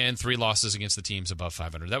 And 3 losses against the teams above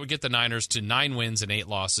 500. That would get the Niners to 9 wins and 8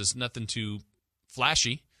 losses. Nothing too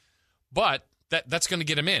flashy, but that's going to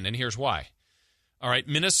get them in, and here's why. All right,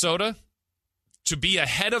 Minnesota, to be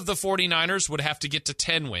ahead of the 49ers, would have to get to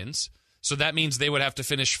 10 wins, so that means they would have to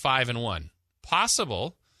finish 5-1.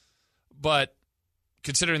 Possible, but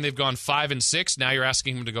considering they've gone 5-6, now you're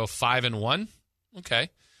asking them to go 5-1?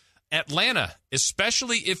 Okay. Atlanta,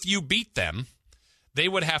 especially if you beat them, they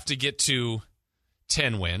would have to get to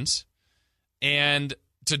 10 wins. And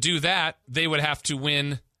to do that, they would have to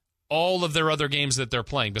win all of their other games that they're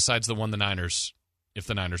playing besides the one the Niners, if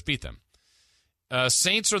the Niners beat them.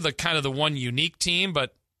 Saints are the one unique team,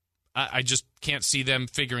 but I just can't see them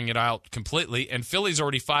figuring it out completely. And Philly's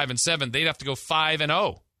already 5-7. They'd have to go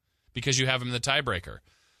 5-0 because you have them in the tiebreaker.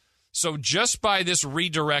 So just by this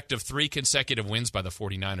redirect of 3 consecutive wins by the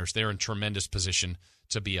 49ers, they're in tremendous position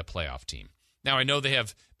to be a playoff team. Now, I know they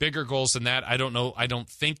have bigger goals than that. I don't know. I don't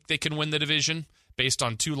think they can win the division based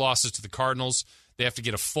on 2 losses to the Cardinals. They have to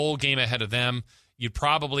get a full game ahead of them. You'd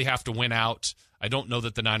probably have to win out. I don't know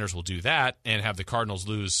that the Niners will do that and have the Cardinals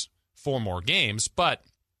lose 4 more games. But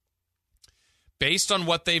based on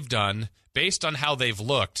what they've done, based on how they've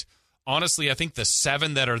looked, honestly, I think the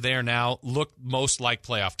 7 that are there now look most like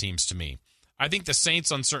playoff teams to me. I think the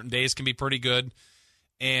Saints on certain days can be pretty good.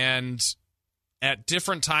 And at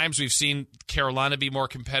different times, we've seen Carolina be more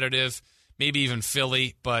competitive, maybe even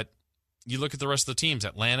Philly. But you look at the rest of the teams,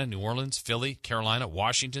 Atlanta, New Orleans, Philly, Carolina,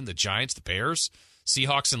 Washington, the Giants, the Bears,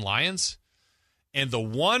 Seahawks, and Lions. And the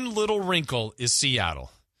one little wrinkle is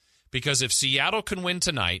Seattle. Because if Seattle can win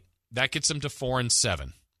tonight, that gets them to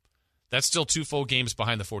 4-7. That's still 2 full games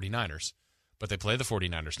behind the 49ers. But they play the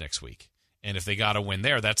 49ers next week. And if they got to win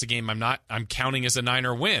there, that's a game I'm counting as a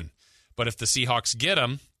Niner win. But if the Seahawks get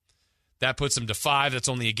them, that puts them to 5. That's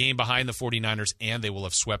only a game behind the 49ers, and they will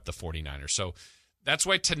have swept the 49ers. So that's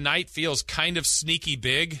why tonight feels kind of sneaky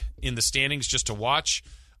big in the standings just to watch.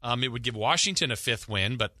 It would give Washington a 5th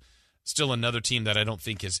win, but still another team that I don't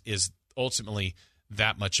think is ultimately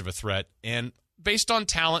that much of a threat. And based on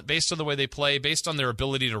talent, based on the way they play, based on their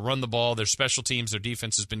ability to run the ball, their special teams, their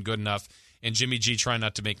defense has been good enough, and Jimmy G trying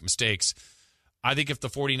not to make mistakes, I think if the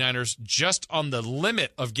 49ers, just on the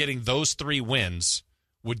limit of getting those 3 wins,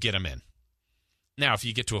 would get them in. Now, if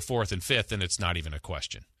you get to a 4th and 5th, then it's not even a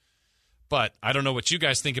question. But I don't know what you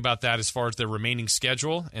guys think about that as far as their remaining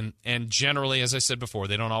schedule. And generally, as I said before,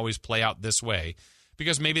 they don't always play out this way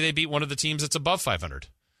because maybe they beat one of the teams that's above 500.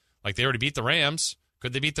 Like they already beat the Rams.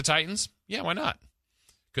 Could they beat the Titans? Yeah, why not?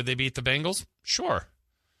 Could they beat the Bengals? Sure.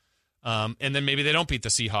 And then maybe they don't beat the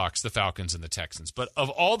Seahawks, the Falcons, and the Texans. But of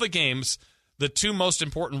all the games, the 2 most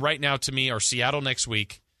important right now to me are Seattle next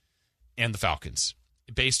week and the Falcons,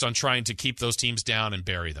 based on trying to keep those teams down and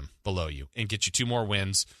bury them below you and get you 2 more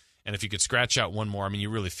wins. And if you could scratch out 1 more, I mean, you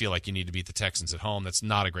really feel like you need to beat the Texans at home. That's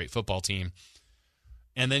not a great football team.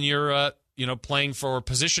 And then you're, playing for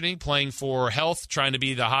positioning, playing for health, trying to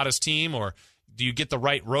be the hottest team, or do you get the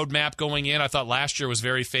right roadmap going in? I thought last year was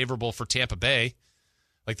very favorable for Tampa Bay.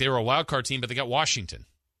 Like they were a wild card team, but they got Washington.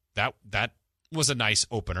 That was a nice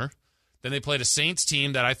opener. Then they played a Saints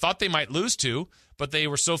team that I thought they might lose to, but they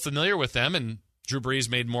were so familiar with them, and Drew Brees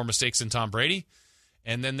made more mistakes than Tom Brady.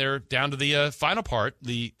 And then they're down to the final part,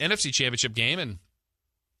 the NFC Championship game, and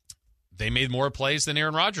they made more plays than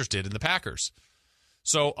Aaron Rodgers did in the Packers.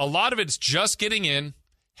 So a lot of it's just getting in,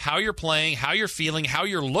 how you're playing, how you're feeling, how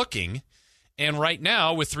you're looking. And right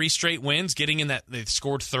now, with 3 straight wins, getting in that, they've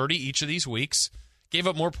scored 30 each of these weeks, gave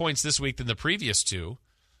up more points this week than the previous 2.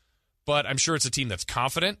 But I'm sure it's a team that's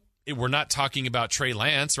confident. We're not talking about Trey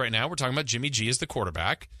Lance right now. We're talking about Jimmy G as the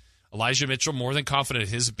quarterback. Elijah Mitchell, more than confident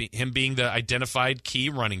him being the identified key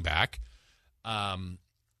running back.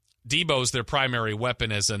 Debo's their primary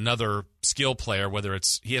weapon as another skill player, whether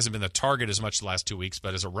he hasn't been the target as much the last 2 weeks,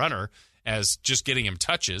 but as a runner, as just getting him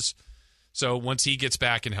touches. So once he gets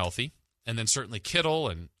back and healthy, and then certainly Kittle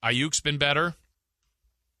and Ayuk's been better,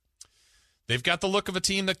 they've got the look of a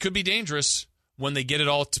team that could be dangerous when they get it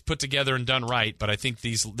all put together and done right. But I think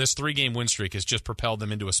this 3-game win streak has just propelled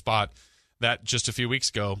them into a spot that just a few weeks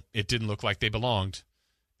ago it didn't look like they belonged,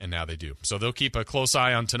 and now they do. So they'll keep a close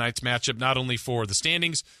eye on tonight's matchup, not only for the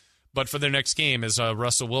standings, but for their next game, as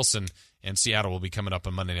Russell Wilson and Seattle will be coming up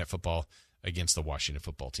on Monday Night Football against the Washington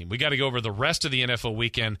Football Team. We got to go over the rest of the NFL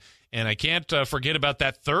weekend, and I can't forget about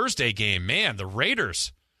that Thursday game. Man, the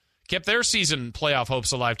Raiders kept their season playoff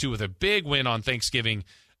hopes alive, too, with a big win on Thanksgiving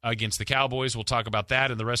against the Cowboys. We'll talk about that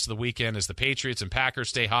and the rest of the weekend as the Patriots and Packers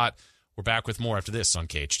stay hot. We're back with more after this on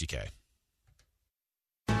KHTK.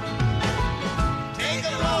 Take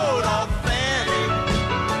a load off Fannie.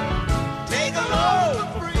 Take a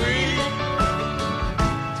load for free.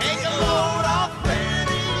 Take a load off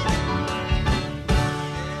Fannie.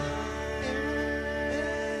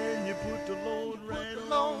 And you put the load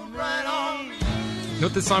right on me. You know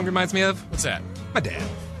what this song reminds me of? What's that? My dad.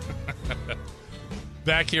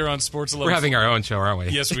 Back here on Sports 11. We're having our own show, aren't we?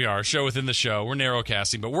 Yes, we are. Show within the show. We're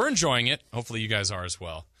narrowcasting, but we're enjoying it. Hopefully you guys are as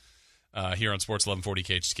well. Here on Sports 1140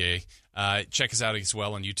 KHTK. Check us out as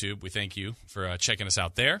well on YouTube. We thank you for checking us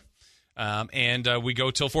out there. And we go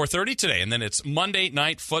till 4:30 today. And then it's Monday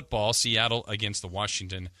Night Football, Seattle against the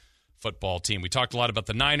Washington Football Team. We talked a lot about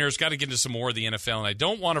the Niners. Got to get into some more of the NFL. And I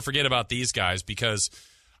don't want to forget about these guys because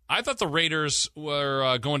I thought the Raiders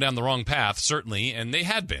were going down the wrong path, certainly. And they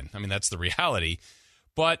had been. I mean, that's the reality.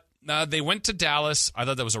 But they went to Dallas. I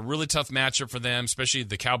thought that was a really tough matchup for them, especially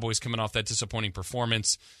the Cowboys coming off that disappointing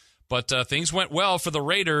performance. But things went well for the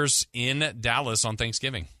Raiders in Dallas on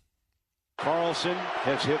Thanksgiving. Carlson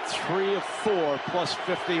has hit 3 of 4 plus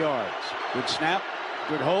 50 yards. Good snap,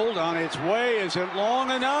 good hold on its way. Is it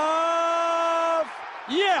long enough?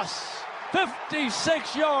 Yes!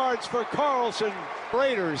 56 yards for Carlson.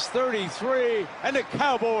 Raiders 33 and the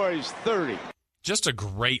Cowboys 30. Just a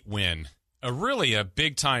great win. A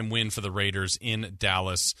big-time win for the Raiders in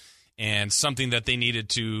Dallas, and something that they needed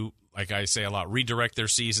to, like I say a lot, redirect their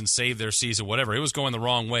season, save their season, whatever. It was going the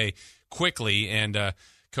wrong way quickly, and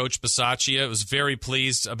Coach Bisaccia was very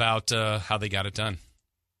pleased about how they got it done.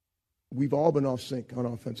 We've all been off sync on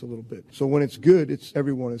offense a little bit. So when it's good, it's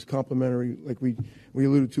everyone is complimentary, like we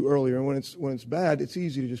alluded to earlier. And when it's bad, it's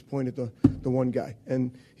easy to just point at the one guy.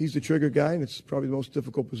 And he's the trigger guy, and it's probably the most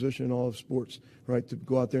difficult position in all of sports, right, to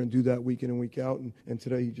go out there and do that week in and week out. And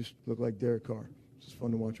today he just looked like Derek Carr. It's just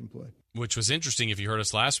fun to watch him play. Which was interesting. If you heard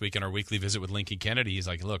us last week in our weekly visit with Lincoln Kennedy, he's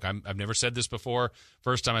like, look, I've never said this before.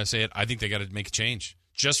 First time I say it, I think they got to make a change.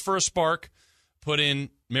 Just for a spark, put in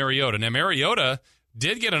Mariota. Now, Mariota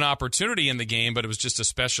did get an opportunity in the game, but it was just a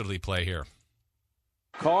specialty play here.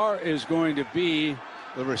 Carr is going to be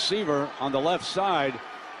the receiver on the left side.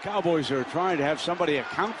 Cowboys are trying to have somebody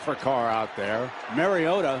account for Carr out there.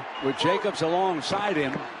 Mariota with Jacobs alongside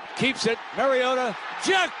him. Keeps it. Mariota.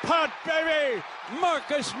 Jackpot, baby!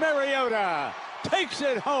 Marcus Mariota takes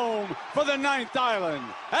it home for the ninth island.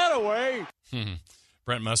 Attaway.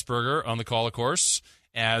 Brent Musburger on the call, of course.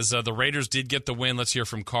 As the Raiders did get the win, let's hear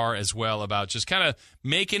from Carr as well about just kind of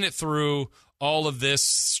making it through all of this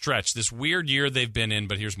stretch, this weird year they've been in.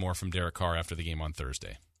 But here's more from Derek Carr after the game on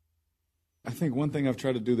Thursday. I think one thing I've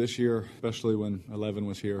tried to do this year, especially when 11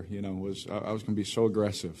 was here, was I was going to be so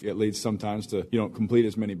aggressive. It leads sometimes to you don't complete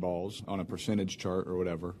as many balls on a percentage chart or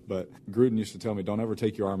whatever. But Gruden used to tell me, don't ever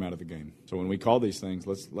take your arm out of the game. So when we call these things,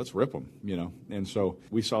 let's rip them, And so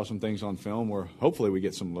we saw some things on film where hopefully we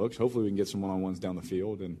get some looks, hopefully we can get some one-on-ones down the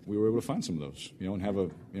field, and we were able to find some of those, and have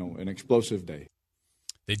an explosive day.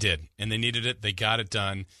 They did, and they needed it. They got it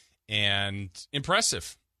done, and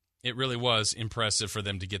impressive. It really was impressive for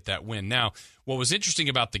them to get that win. Now, what was interesting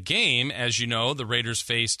about the game, as you know, the Raiders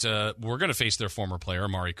were going to face their former player,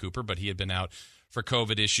 Amari Cooper, but he had been out for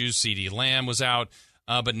COVID issues. CeeDee Lamb was out.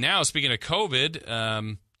 But now, speaking of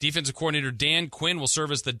COVID, defensive coordinator Dan Quinn will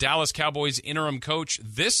serve as the Dallas Cowboys interim coach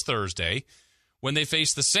this Thursday when they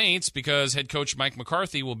face the Saints, because head coach Mike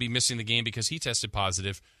McCarthy will be missing the game because he tested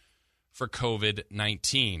positive for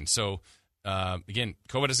COVID-19. So, again,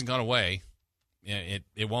 COVID hasn't gone away.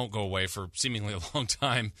 It won't go away for seemingly a long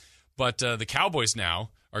time. But the Cowboys now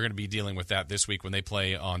are going to be dealing with that this week when they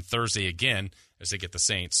play on Thursday again as they get the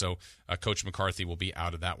Saints. So Coach McCarthy will be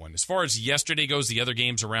out of that one. As far as yesterday goes, the other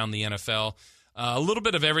games around the NFL, a little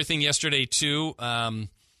bit of everything yesterday too.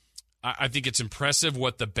 I think it's impressive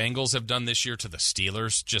what the Bengals have done this year to the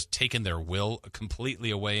Steelers, just taken their will completely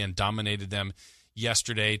away and dominated them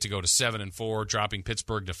yesterday to go to 7-4, dropping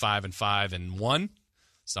Pittsburgh to 5-5 and 1.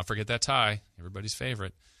 Let's not forget that tie, everybody's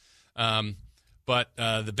favorite. But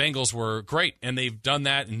the Bengals were great, and they've done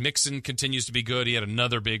that, and Mixon continues to be good. He had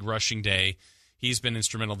another big rushing day. He's been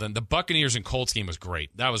instrumental. Then the Buccaneers and Colts game was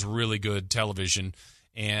great. That was really good television.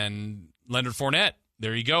 And Leonard Fournette,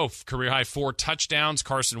 there you go, career-high 4 touchdowns.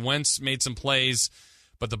 Carson Wentz made some plays,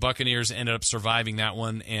 but the Buccaneers ended up surviving that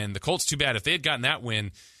one. And the Colts, too bad. If they had gotten that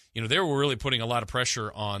win, they were really putting a lot of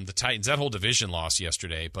pressure on the Titans. That whole division lost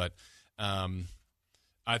yesterday, but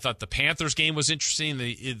I thought the Panthers game was interesting.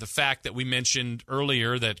 The fact that we mentioned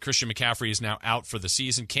earlier that Christian McCaffrey is now out for the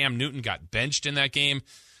season. Cam Newton got benched in that game.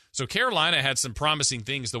 So Carolina had some promising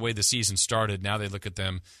things the way the season started. Now they look at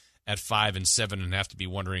them at 5-7 and have to be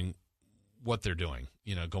wondering what they're doing,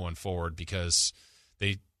 going forward, because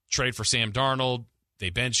they trade for Sam Darnold. They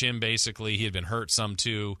bench him, basically. He had been hurt some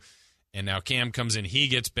too. And now Cam comes in. He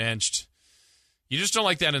gets benched. You just don't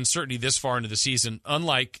like that uncertainty this far into the season,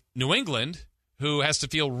 unlike New England, who has to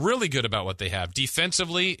feel really good about what they have.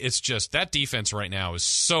 Defensively, it's just that defense right now is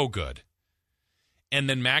so good. And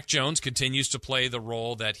then Mac Jones continues to play the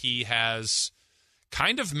role that he has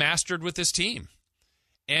kind of mastered with his team.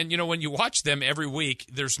 And, when you watch them every week,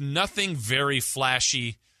 there's nothing very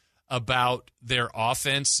flashy about their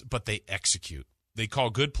offense, but they execute. They call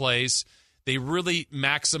good plays. They really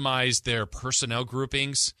maximize their personnel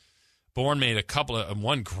groupings. Bourne made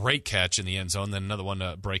one great catch in the end zone, then another one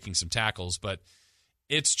breaking some tackles. But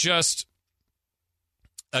it's just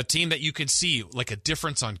a team that you can see like a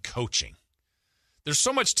difference on coaching. There's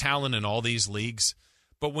so much talent in all these leagues,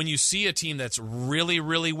 but when you see a team that's really,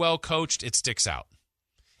 really well coached, it sticks out.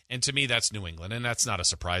 And to me, that's New England, and that's not a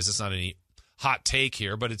surprise. It's not any hot take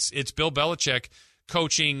here, but it's Bill Belichick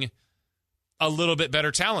coaching a little bit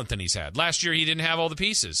better talent than he's had. Last year, he didn't have all the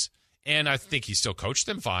pieces. And I think he still coached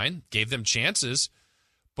them fine, gave them chances,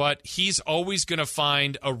 but he's always going to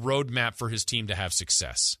find a roadmap for his team to have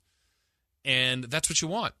success. And that's what you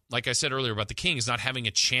want. Like I said earlier about the Kings not having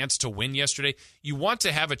a chance to win yesterday, you want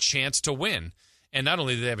to have a chance to win. And not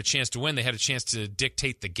only did they have a chance to win, they had a chance to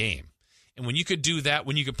dictate the game. And when you could do that,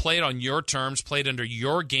 when you could play it on your terms, play it under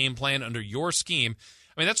your game plan, under your scheme,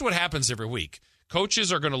 that's what happens every week.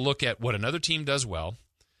 Coaches are going to look at what another team does well.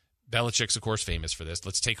 Belichick's, of course, famous for this.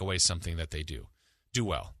 Let's take away something that they do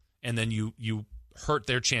well. And then you hurt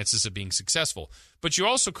their chances of being successful. But you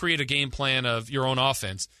also create a game plan of your own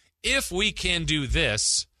offense. If we can do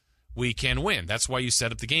this, we can win. That's why you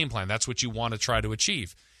set up the game plan. That's what you want to try to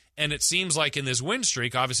achieve. And it seems like in this win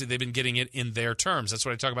streak, obviously they've been getting it in their terms. That's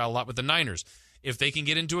what I talk about a lot with the Niners. If they can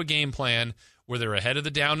get into a game plan where they're ahead of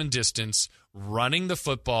the down and distance, running the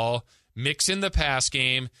football, mix in the pass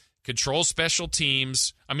game, control special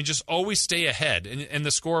teams, just always stay ahead. And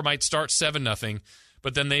the score might start 7-0,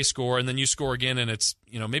 but then they score, and then you score again, and it's,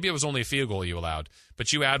 maybe it was only a field goal you allowed,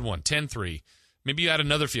 but you add one, 10-3. Maybe you add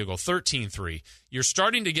another field goal, 13-3. You're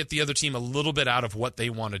starting to get the other team a little bit out of what they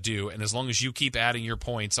want to do, and as long as you keep adding your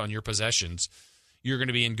points on your possessions, you're going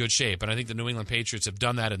to be in good shape. And I think the New England Patriots have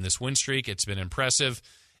done that in this win streak. It's been impressive.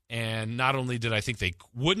 And not only did I think they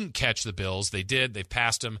wouldn't catch the Bills, they did. They've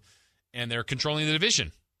passed them, and they're controlling the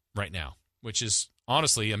division right now, which is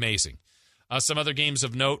honestly amazing. Some other games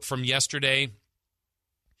of note from yesterday.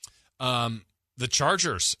 The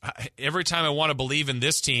Chargers. Every time I want to believe in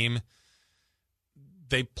this team,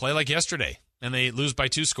 they play like yesterday, and they lose by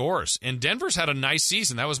 2 scores. And Denver's had a nice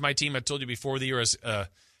season. That was my team I told you before the year as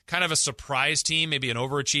kind of a surprise team, maybe an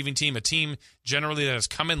overachieving team, a team generally that has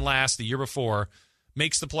come in last the year before,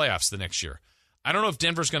 makes the playoffs the next year. I don't know if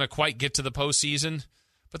Denver's going to quite get to the postseason,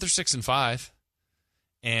 but they're 6-5.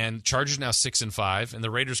 And Chargers now 6-5, and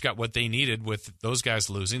the Raiders got what they needed with those guys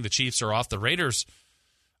losing. The Chiefs are off. The Raiders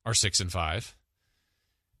are 6-5.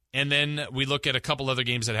 And then we look at a couple other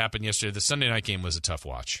games that happened yesterday. The Sunday night game was a tough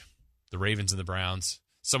watch. The Ravens and the Browns.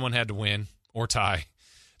 Someone had to win or tie.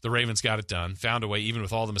 The Ravens got it done, found a way, even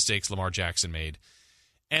with all the mistakes Lamar Jackson made.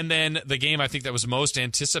 And then the game I think that was most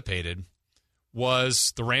anticipated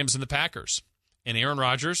was the Rams and the Packers. And Aaron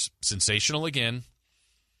Rodgers, sensational again.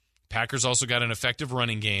 Packers also got an effective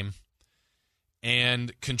running game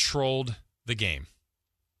and controlled the game.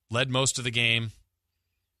 Led most of the game.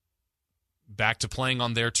 Back to playing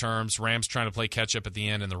on their terms. Rams trying to play catch-up at the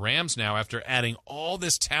end. And the Rams now, after adding all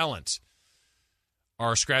this talent,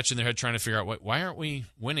 are scratching their head trying to figure out why aren't we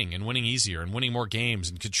winning and winning easier and winning more games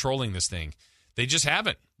and controlling this thing. They just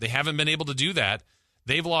haven't. They haven't been able to do that.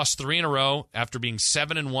 They've lost 3 in a row. After being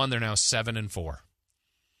 7-1, they're now 7-4.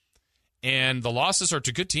 And the losses are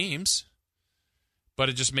to good teams, but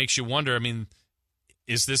it just makes you wonder,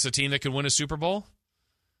 is this a team that could win a Super Bowl?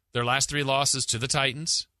 Their last 3 losses to the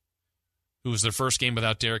Titans, who was their first game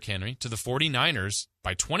without Derrick Henry, to the 49ers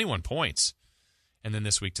by 21 points, and then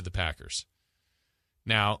this week to the Packers.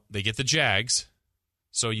 Now, they get the Jags,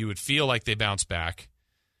 so you would feel like they bounce back,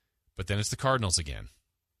 but then it's the Cardinals again.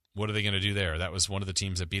 What are they going to do there? That was one of the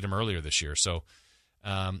teams that beat them earlier this year. So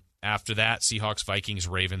after that, Seahawks, Vikings,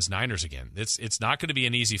 Ravens, Niners again. It's not going to be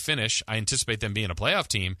an easy finish. I anticipate them being a playoff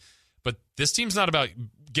team, but this team's not about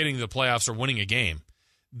getting to the playoffs or winning a game.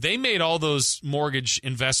 They made all those mortgage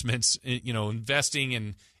investments, investing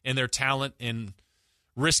in their talent and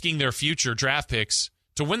risking their future draft picks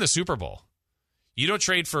to win the Super Bowl. You don't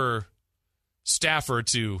trade for Stafford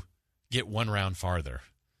to get one round farther.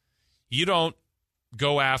 You don't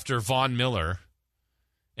go after Von Miller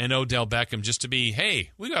and Odell Beckham just to be,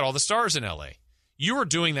 hey, we got all the stars in L.A. You are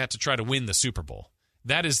doing that to try to win the Super Bowl.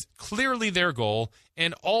 That is clearly their goal,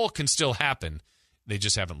 and all can still happen. They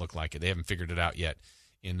just haven't looked like it. They haven't figured it out yet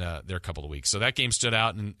in their couple of weeks. So that game stood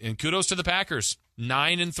out, and kudos to the Packers,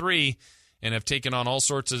 9-3, and have taken on all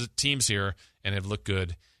sorts of teams here and have looked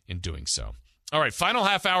good in doing so. All right, final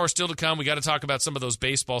half hour still to come. We got to talk about some of those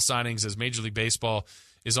baseball signings as Major League Baseball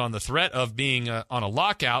is on the threat of being on a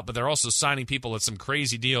lockout, but they're also signing people at some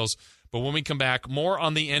crazy deals. But when we come back, more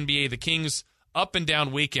on the NBA. The Kings up and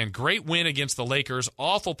down weekend. Great win against the Lakers.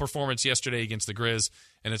 Awful performance yesterday against the Grizz.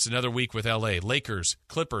 And it's another week with L.A. Lakers,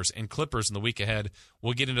 Clippers, and Clippers in the week ahead.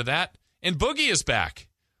 We'll get into that. And Boogie is back.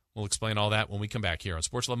 We'll explain all that when we come back here on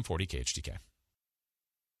Sports 1140 KHTK.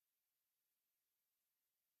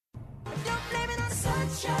 Don't blame it on the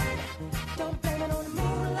sunshine. Don't blame it on the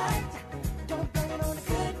moonlight. Don't blame it on the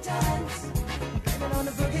good times. Blame it on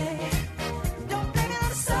the boogie. Don't blame it on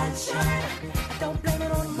the sunshine. Don't blame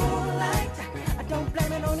it on the moonlight. Don't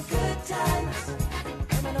blame it on the good times.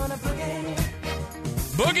 Blame it on the boogie.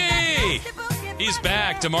 Boogie! He's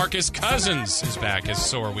back. DeMarcus Cousins is back, as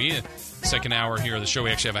so are we. Second hour here of the show.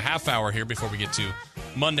 We actually have a half hour here before we get to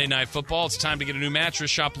Monday Night Football. It's time to get a new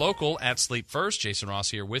mattress. Shop local at Sleep First. Jason Ross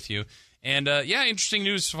here with you. And, interesting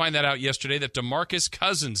news to find that out yesterday that DeMarcus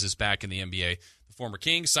Cousins is back in the NBA. The former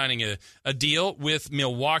King signing a deal with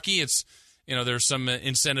Milwaukee. It's, there's some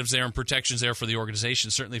incentives there and protections there for the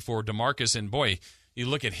organization, certainly for DeMarcus. And, boy, you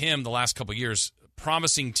look at him the last couple of years,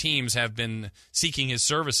 promising teams have been seeking his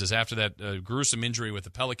services after that gruesome injury with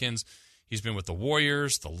the Pelicans. He's been with the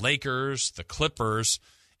Warriors, the Lakers, the Clippers,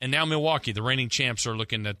 and now Milwaukee. The reigning champs are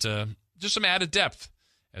looking at just some added depth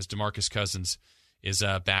as DeMarcus Cousins is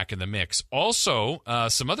back in the mix. Also,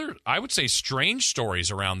 some other, I would say, strange stories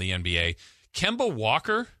around the NBA. Kemba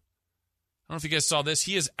Walker, I don't know if you guys saw this.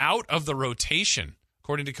 He is out of the rotation,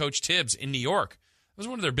 according to Coach Tibbs in New York. It was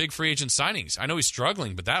one of their big free agent signings. I know he's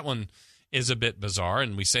struggling, but that one is a bit bizarre,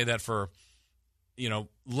 and we say that for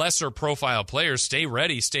lesser profile players. Stay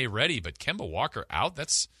ready. But Kemba Walker out,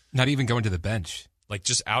 that's not even going to the bench. Like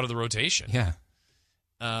just out of the rotation. Yeah.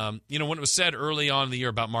 When it was said early on in the year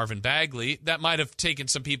about Marvin Bagley, that might have taken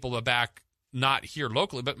some people aback, not here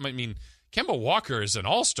locally, but I mean, Kemba Walker is an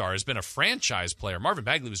all-star, has been a franchise player. Marvin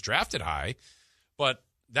Bagley was drafted high, but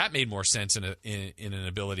that made more sense in an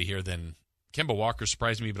ability here than Kemba Walker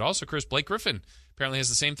surprised me, but also Blake Griffin apparently has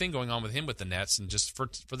the same thing going on with him with the Nets, and just for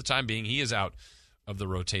the time being, he is out of the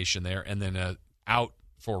rotation there. And then out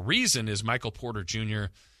for a reason is Michael Porter Jr.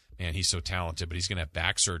 Man, he's so talented, but he's going to have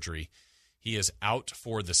back surgery. He is out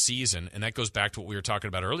for the season, and that goes back to what we were talking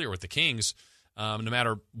about earlier with the Kings. No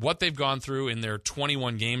matter what they've gone through in their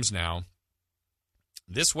 21 games now,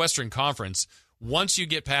 this Western Conference, once you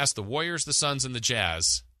get past the Warriors, the Suns, and the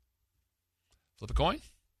Jazz, flip a coin.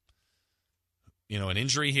 An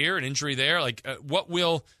injury here, an injury there. What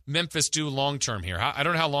will Memphis do long-term here? I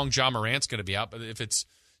don't know how long Ja Morant's going to be out, but if it's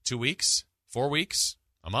 2 weeks, 4 weeks,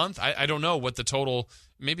 a month, I don't know what the total,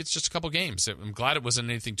 maybe it's just a couple games. I'm glad it wasn't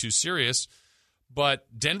anything too serious, but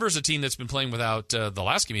Denver's a team that's been playing without the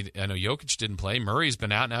last game. I know Jokic didn't play. Murray's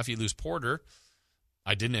been out. Now if you lose Porter,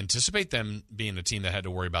 I didn't anticipate them being a team that had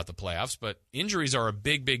to worry about the playoffs, but injuries are a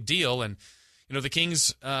big, big deal, and the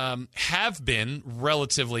Kings have been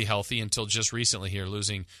relatively healthy until just recently here,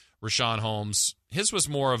 losing Rashawn Holmes. His was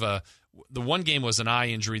more of the one game was an eye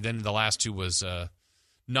injury, then the last two was a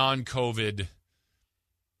non-COVID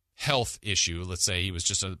health issue. Let's say he was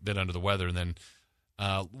just a bit under the weather. And then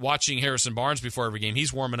watching Harrison Barnes before every game,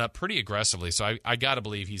 he's warming up pretty aggressively. So I got to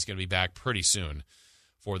believe he's going to be back pretty soon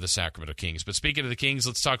for the Sacramento Kings. But speaking of the Kings,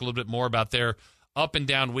 let's talk a little bit more about their up and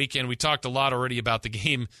down weekend. We talked a lot already about the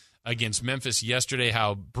game against Memphis yesterday,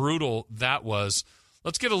 how brutal that was.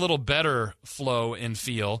 Let's get a little better flow and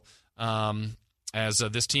feel as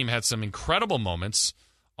this team had some incredible moments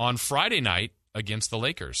on Friday night against the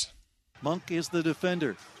Lakers. Monk is the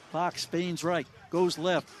defender. Fox feigns right, goes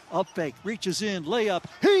left, up fake, reaches in, layup.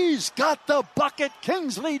 He's got the bucket.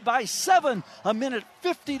 Kings lead by 7.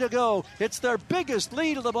 1:50 to go. It's their biggest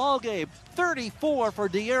lead of the ball game. 34 for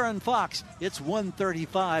De'Aaron Fox. It's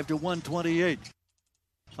 135 to 128.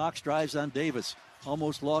 Fox drives on Davis.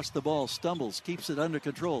 Almost lost the ball, stumbles, keeps it under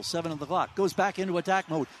control. 7 on the clock, goes back into attack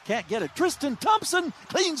mode. Can't get it. Tristan Thompson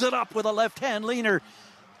cleans it up with a left-hand leaner.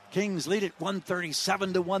 Kings lead it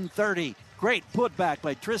 137 to 130. Great putback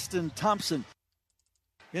by Tristan Thompson.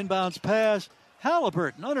 Inbounds pass.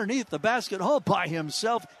 Halliburton underneath the basket all by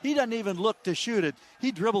himself. He doesn't even look to shoot it.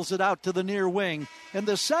 He dribbles it out to the near wing. And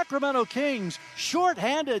the Sacramento Kings,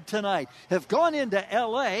 short-handed tonight, have gone into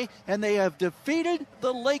L.A. and they have defeated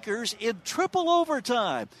the Lakers in triple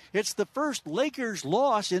overtime. It's the first Lakers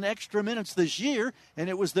loss in extra minutes this year, and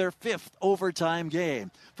it was their 5th overtime game.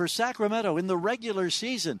 For Sacramento in the regular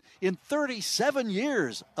season, in 37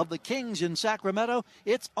 years of the Kings in Sacramento,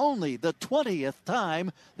 it's only the 20th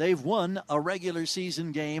time they've won a regular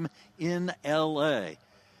season game in L.A.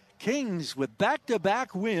 Kings with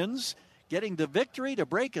back-to-back wins, getting the victory to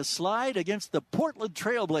break a slide against the Portland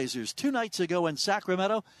Trailblazers 2 nights ago in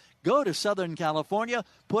Sacramento. Go to Southern California,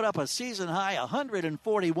 put up a season-high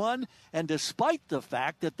 141, and despite the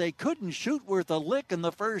fact that they couldn't shoot worth a lick in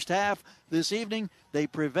the first half this evening, they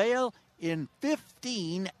prevail in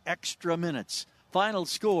 15 extra minutes. Final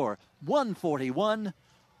score,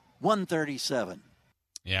 141-137.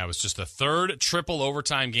 Yeah, it was just the 3rd triple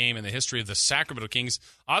overtime game in the history of the Sacramento Kings.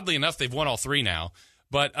 Oddly enough, they've won all 3 now.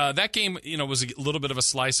 But that game, was a little bit of a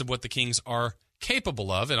slice of what the Kings are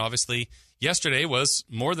capable of. And obviously, yesterday was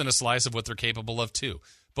more than a slice of what they're capable of, too.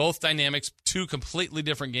 Both dynamics, 2 completely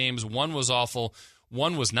different games. One was awful,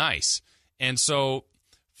 one was nice. And so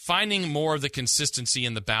finding more of the consistency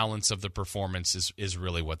and the balance of the performance is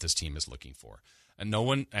really what this team is looking for. And no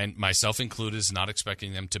one, and myself included, is not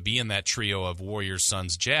expecting them to be in that trio of Warriors,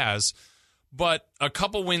 Suns, Jazz. But a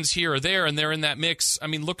couple wins here or there, and they're in that mix. I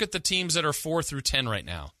mean, look at the teams that are 4 through 10 right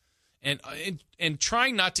now. And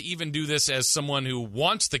trying not to even do this as someone who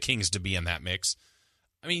wants the Kings to be in that mix.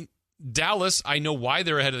 I mean, Dallas, I know why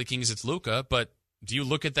they're ahead of the Kings. It's Luka. But do you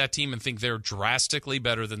look at that team and think they're drastically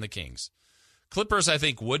better than the Kings? Clippers, I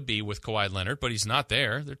think, would be with Kawhi Leonard, but he's not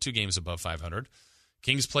there. They're 2 games above 500.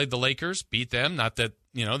 Kings played the Lakers, beat them. Not that,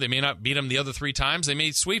 they may not beat them the other 3 times. They may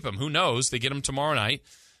sweep them. Who knows? They get them tomorrow night.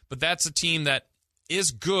 But that's a team that is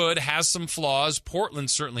good, has some flaws. Portland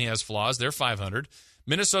certainly has flaws. They're 500.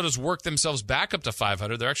 Minnesota's worked themselves back up to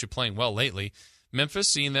 500. They're actually playing well lately. Memphis,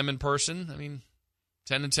 seeing them in person,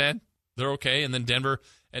 10-10. They're okay. And then Denver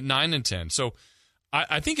at 9-10. So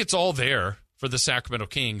I think it's all there for the Sacramento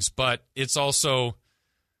Kings, but it's also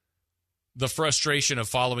the frustration of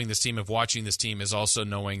following this team, of watching this team, is also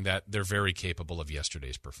knowing that they're very capable of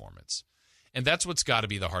yesterday's performance. And that's what's got to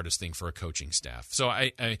be the hardest thing for a coaching staff. So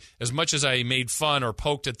I as much as I made fun or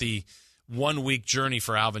poked at the 1-week journey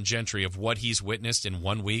for Alvin Gentry of what he's witnessed in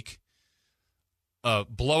 1 week, a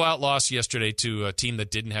blowout loss yesterday to a team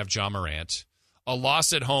that didn't have Ja Morant, a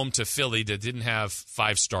loss at home to Philly that didn't have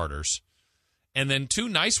 5 starters, and then 2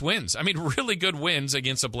 nice wins. Really good wins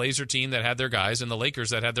against a Blazer team that had their guys and the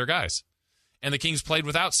Lakers that had their guys. And the Kings played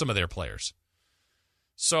without some of their players.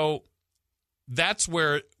 So that's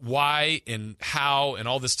why and how and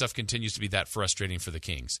all this stuff continues to be that frustrating for the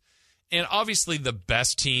Kings. And obviously the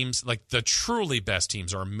best teams, like the truly best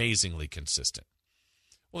teams, are amazingly consistent.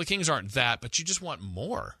 Well, the Kings aren't that, but you just want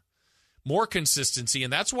more consistency.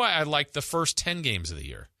 And that's why I liked the first 10 games of the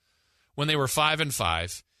year when they were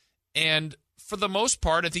 5-5. And for the most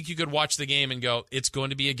part, I think you could watch the game and go, it's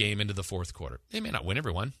going to be a game into the 4th quarter. They may not win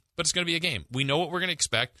everyone, but it's going to be a game. We know what we're going to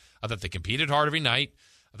expect. I thought they competed hard every night.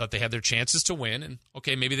 I thought they had their chances to win. And,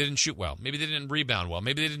 okay, maybe they didn't shoot well. Maybe they didn't rebound well.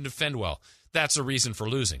 Maybe they didn't defend well. That's a reason for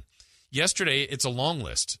losing. Yesterday, it's a long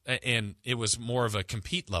list, and it was more of a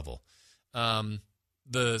compete level.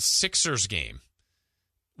 The Sixers game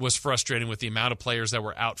was frustrating with the amount of players that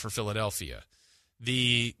were out for Philadelphia.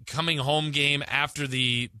 The coming home game after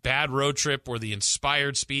the bad road trip or the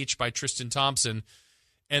inspired speech by Tristan Thompson,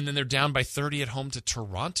 and then they're down by 30 at home to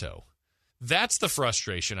Toronto. That's the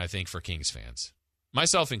frustration, I think, for Kings fans,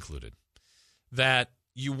 myself included, that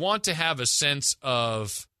you want to have a sense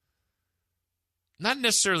of not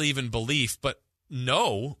necessarily even belief, but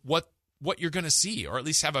know what you're going to see, or at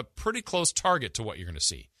least have a pretty close target to what you're going to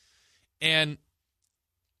see. And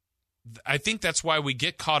I think that's why we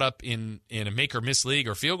get caught up in a make or miss league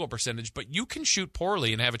or field goal percentage, but you can shoot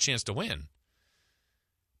poorly and have a chance to win.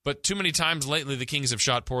 But too many times lately, the Kings have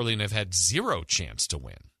shot poorly and have had 0 chance to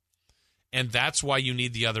win. And that's why you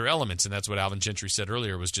need the other elements. And that's what Alvin Gentry said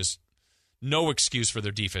earlier, was just no excuse for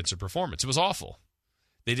their defensive performance. It was awful.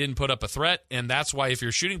 They didn't put up a threat, and that's why if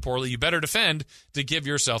you're shooting poorly, you better defend to give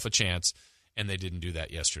yourself a chance, and they didn't do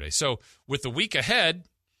that yesterday. So with the week ahead,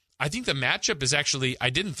 I think the matchup is actually,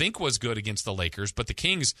 I didn't think was good against the Lakers, but the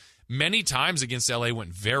Kings many times against LA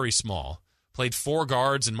went very small, played 4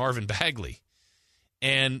 guards and Marvin Bagley.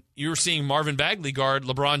 And you're seeing Marvin Bagley guard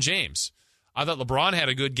LeBron James. I thought LeBron had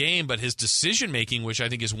a good game, but his decision-making, which I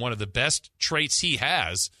think is one of the best traits he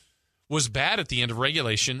has, was bad at the end of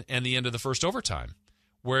regulation and the end of the first overtime,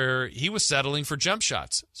 where he was settling for jump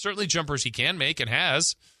shots. Certainly jumpers he can make and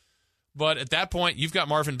has, but at that point, you've got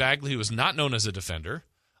Marvin Bagley, who is not known as a defender.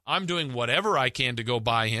 I'm doing whatever I can to go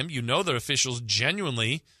by him. You know the officials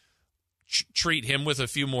genuinely treat him with a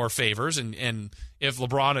few more favors, and if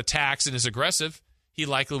LeBron attacks and is aggressive, he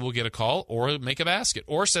likely will get a call or make a basket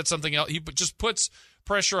or set something else. He just puts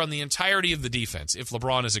pressure on the entirety of the defense if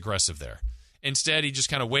LeBron is aggressive there. Instead, he just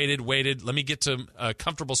kind of waited. Let me get to a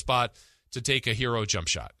comfortable spot to take a hero jump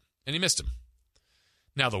shot. And he missed him.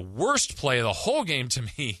 Now, the worst play of the whole game to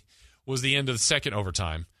me was the end of the second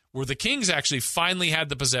overtime, where the Kings actually finally had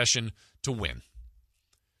the possession to win.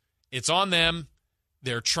 It's on them.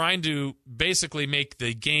 They're trying to basically make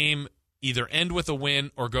the game either end with a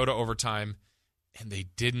win or go to overtime, and they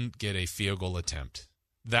didn't get a field goal attempt.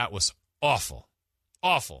 That was awful.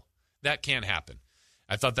 Awful. That can't happen.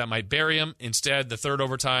 I thought that might bury him. Instead, the third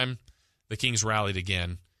overtime, the Kings rallied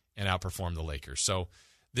again and outperformed the Lakers. So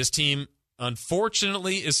this team,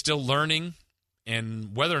 unfortunately, is still learning,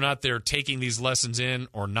 and whether or not they're taking these lessons in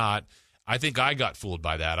or not, I think I got fooled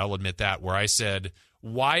by that. I'll admit that, where I said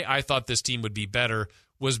why I thought this team would be better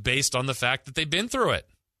was based on the fact that they've been through it.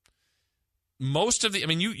 Most of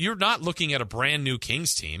you're not looking at a brand new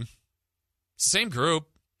Kings team. It's the same group.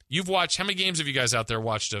 You've watched, how many games have you guys out there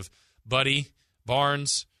watched of Buddy,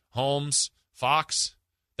 Barnes, Holmes, Fox?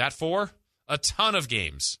 That 4? A ton of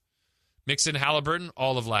games. Mixon, Halliburton,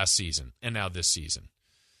 all of last season, and now this season.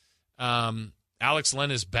 Alex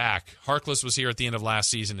Len is back. Harkless was here at the end of last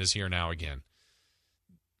season, is here now again.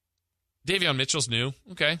 Davion Mitchell's new.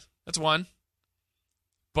 Okay, that's one.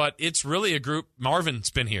 But it's really a group.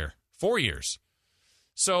 Marvin's been here 4 years.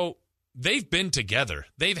 So they've been together.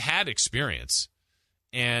 They've had experience.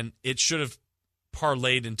 And it should have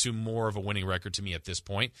parlayed into more of a winning record to me at this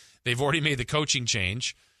point. They've already made the coaching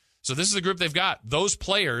change. So this is the group they've got. Those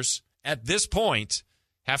players at this point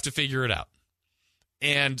have to figure it out.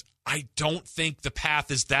 And I don't think the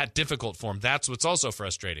path is that difficult for them. That's what's also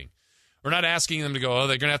frustrating. We're not asking them to go,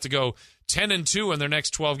 they're going to have to go 10-2 in their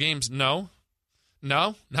next 12 games. No,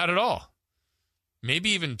 not at all.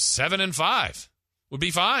 Maybe even 7-5 would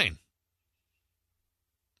be fine.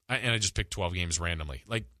 I just picked 12 games randomly.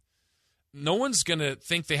 Like, no one's going to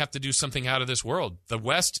think they have to do something out of this world. The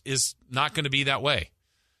West is not going to be that way.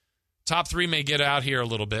 Top 3 may get out here a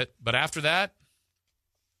little bit, but after that,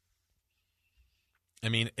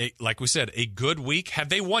 like we said, a good week. Had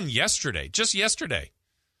they won yesterday, just yesterday,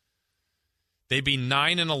 they'd be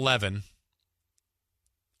 9-11, or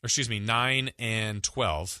excuse me,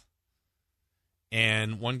 9-12,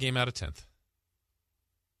 and 1 game out of 10th.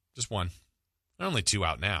 Just 1. They're only 2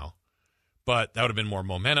 out now, but that would have been more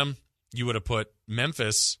momentum. You would have put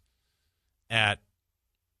Memphis at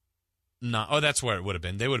that's where it would have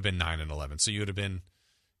been. They would have been 9-11, so you would have been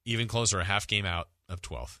even closer, a half game out of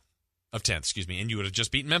 10th, and you would have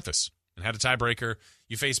just beaten Memphis and had a tiebreaker.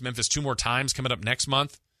 You face Memphis 2 more times coming up next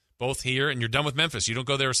month, both here, and you're done with Memphis. You don't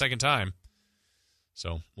go there a second time.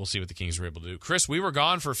 So we'll see what the Kings are able to do. Chris, we were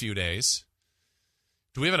gone for a few days.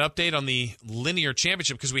 Do we have an update on the linear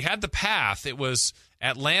championship? Because we had the path. It was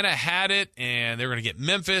Atlanta had it, and they were going to get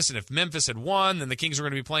Memphis, and if Memphis had won, then the Kings were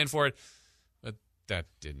going to be playing for it. But that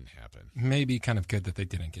didn't happen. Maybe kind of good that they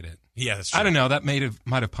didn't get it. Yeah, that's true. I don't know. That might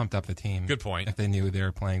have pumped up the team. Good point. If they knew they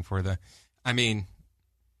were playing for the...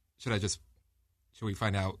 should we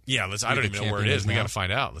find out? Yeah, I don't even know where it is. We got to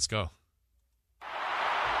find out. Let's go.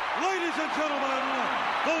 Ladies and gentlemen,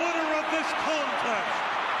 the winner of this contest,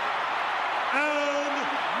 and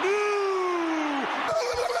new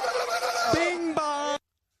Bing bong.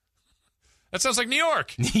 That sounds like New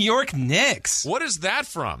York. New York Knicks. What is that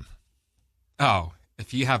from? Oh,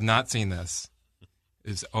 if you have not seen this,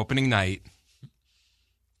 it's opening night,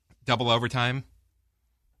 double overtime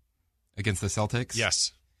against the Celtics.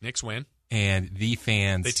 Yes, Knicks win. And the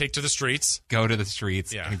fans... They take to the streets. Go to the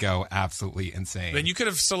streets and go absolutely insane. Then you could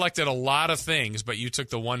have selected a lot of things, but you took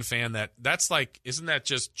the one fan that's like... Isn't that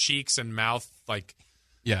just cheeks and mouth, like,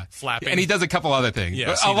 flapping? And he does a couple other things.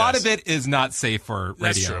 Yes, but a lot of it is not safe for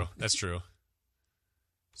radio. That's true.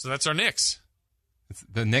 So that's our Knicks.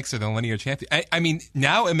 The Knicks are the linear champion. I mean,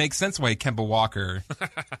 now it makes sense why Kemba Walker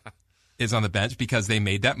is on the bench because they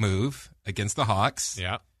made that move against the Hawks.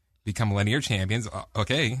 Yeah. Become linear champions.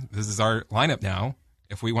 Okay, this is our lineup now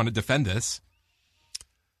if we want to defend this. Do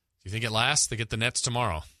you think it lasts? They get the Nets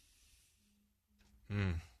tomorrow.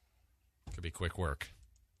 Could be quick work.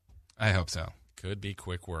 I hope so. Could be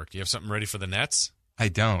quick work. Do you have something ready for the Nets? I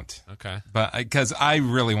don't. Okay. But because I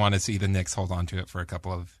really want to see the Knicks hold on to it for a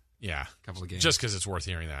couple of games. Just because it's worth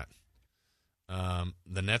hearing that.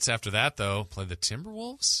 The Nets after that, though, play the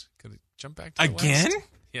Timberwolves. Could it jump back to the again? West?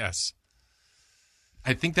 Yes.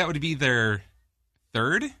 I think that would be their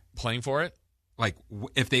third. Playing for it? Like,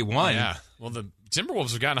 if they won. Yeah. Well, the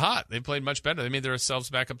Timberwolves have gotten hot. They played much better. They made themselves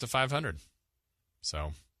back up to 500.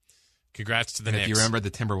 So, congrats to the Knicks. If you remember,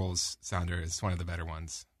 the Timberwolves sounder is one of the better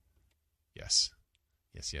ones. Yes.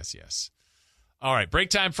 All right, break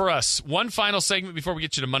time for us. One final segment before we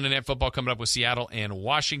get you to Monday Night Football coming up with Seattle and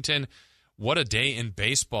Washington. What a day in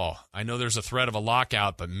baseball. I know there's a threat of a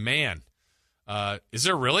lockout, but man, is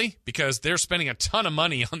there really? Because they're spending a ton of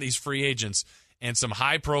money on these free agents, and some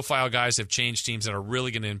high-profile guys have changed teams that are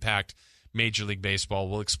really going to impact Major League Baseball.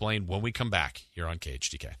 We'll explain when we come back here on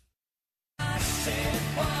KHTK. I said,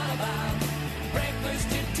 what about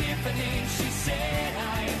breakfast at Tiffany? She said,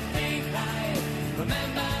 I think I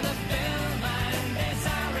remember the film, and as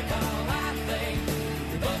I recall, I think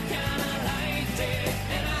we both kind of liked it.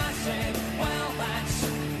 And I said, well, that's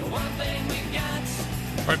the one thing we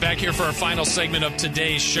got. All right, back here for our final segment of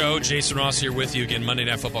today's show. Jason Ross here with you again. Monday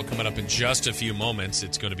Night Football coming up in just a few moments.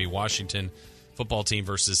 It's going to be Washington football team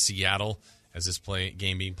versus Seattle as this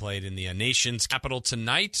game being played in the nation's capital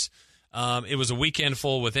tonight. It was a weekend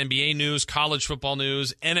full with NBA news, college football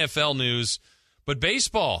news, NFL news, but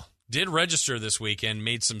baseball did register this weekend,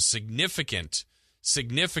 made some significant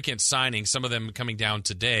signings, some of them coming down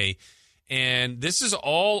today. And this is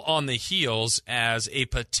all on the heels as a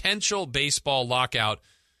potential baseball lockout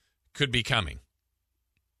could be coming.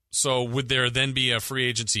 So would there then be a free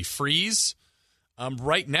agency freeze?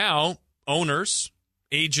 Right now, owners,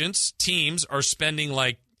 agents, teams are spending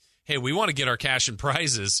like, hey, we want to get our cash and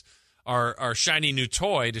prizes, our shiny new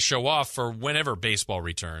toy to show off for whenever baseball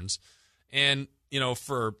returns. And,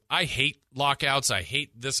 I hate lockouts. I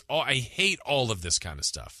hate this. I hate all of this kind of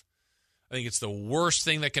stuff. I think it's the worst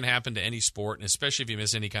thing that can happen to any sport, and especially if you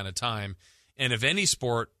miss any kind of time. And if any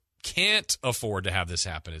sport can't afford to have this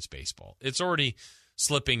happen, it's baseball. It's already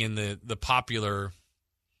slipping in the popular,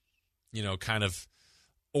 kind of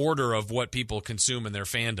order of what people consume in their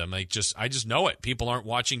fandom. I just know it. People aren't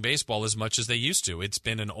watching baseball as much as they used to. It's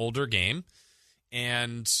been an older game,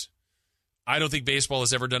 and I don't think baseball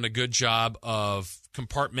has ever done a good job of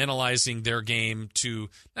compartmentalizing their game to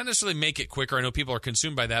not necessarily make it quicker. I know people are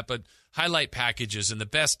consumed by that, but highlight packages and the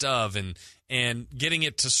best of and getting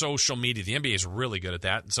it to social media. The NBA is really good at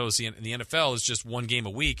that, and so is the NFL is just one game a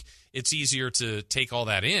week. It's easier to take all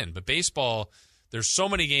that in. But baseball, there's so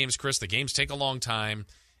many games, Chris. The games take a long time.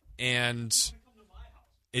 And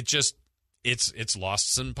it's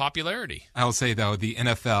lost some popularity. I will say, though, the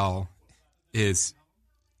NFL is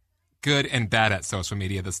good and bad at social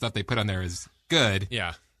media. The stuff they put on there is good.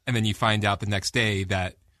 Yeah. And then you find out the next day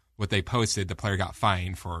that what they posted, the player got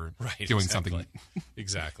fined for doing something.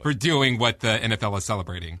 Exactly. For doing what the NFL is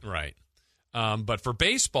celebrating. Right. But for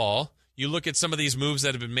baseball, you look at some of these moves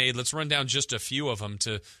that have been made. Let's run down just a few of them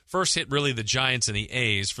to first hit really the Giants and the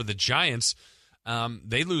A's. For the Giants,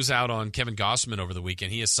 they lose out on Kevin Gausman over the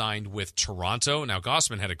weekend. He is signed with Toronto. Now,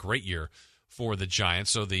 Gausman had a great year for the Giants,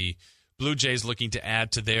 so the Blue Jays looking to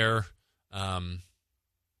add to their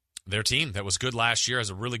team that was good last year, has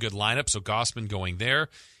a really good lineup, so Gausman going there.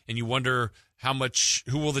 And you wonder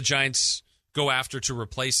who will the Giants go after to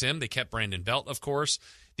replace him? They kept Brandon Belt, of course.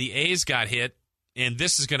 The A's got hit, and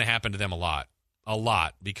this is going to happen to them a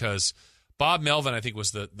lot, because Bob Melvin, I think,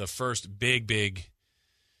 was the first big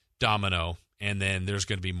domino. And then there's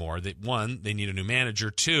going to be more. One, they need a new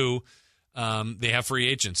manager. Two, they have free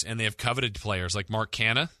agents, and they have coveted players like Mark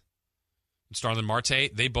Canha and Starlin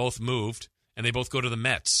Marte. They both moved, and they both go to the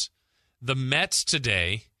Mets. The Mets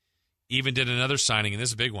today even did another signing, and this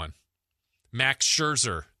is a big one. Max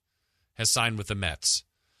Scherzer has signed with the Mets.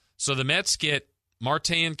 So the Mets get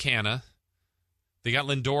Marte and Canha. They got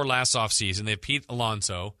Lindor last offseason. They have Pete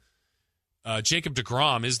Alonso. Jacob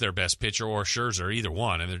deGrom is their best pitcher, or Scherzer, either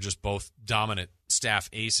one, and they're just both dominant staff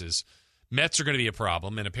aces. Mets are going to be a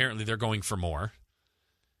problem, and apparently they're going for more.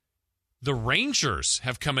 The Rangers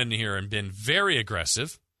have come in here and been very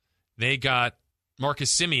aggressive. They got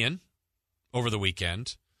Marcus Semien over the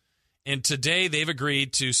weekend, and today they've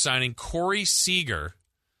agreed to signing Corey Seager,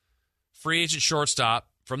 free agent shortstop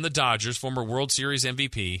from the Dodgers, former World Series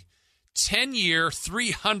MVP, 10-year,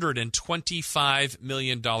 $325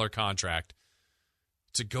 million contract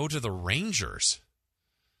to go to the Rangers.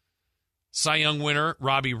 Cy Young winner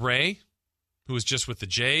Robbie Ray, who was just with the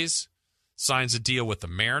Jays, signs a deal with the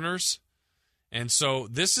Mariners. And so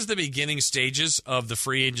this is the beginning stages of the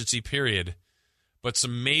free agency period, but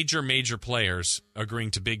some major, major players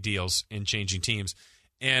agreeing to big deals and changing teams.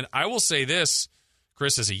 And I will say this,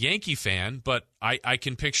 Chris, as a Yankee fan, but I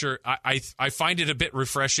can picture, I find it a bit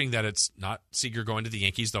refreshing that it's not Seager going to the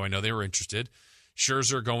Yankees, though I know they were interested.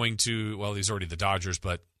 Scherzer going to, well, he's already the Dodgers,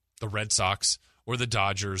 but the Red Sox or the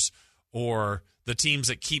Dodgers or the teams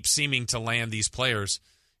that keep seeming to land these players.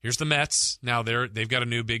 Here's the Mets. Now they've got a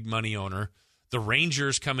new big money owner. The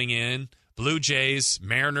Rangers coming in, Blue Jays,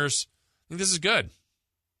 Mariners. I think this is good.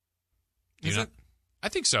 Is it? I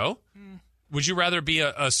think so. Would you rather be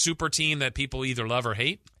a super team that people either love or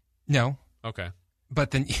hate? No. Okay.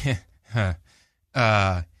 But then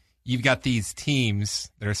you've got these teams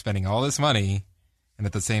that are spending all this money and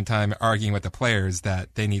at the same time arguing with the players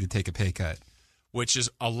that they need to take a pay cut. Which is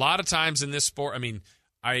a lot of times in this sport. I mean,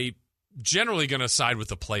 I generally going to side with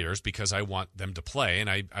the players because I want them to play, and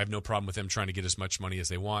I have no problem with them trying to get as much money as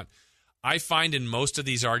they want. I find in most of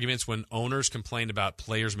these arguments when owners complain about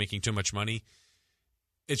players making too much money,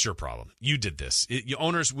 it's your problem. You did this.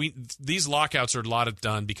 These lockouts are a lot of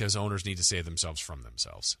done because owners need to save themselves from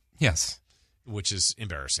themselves. Yes. Which is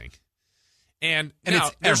embarrassing. And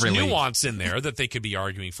now, there's nuance in there that they could be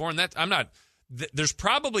arguing for, and that I'm not – there's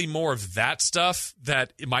probably more of that stuff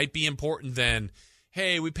that it might be important than –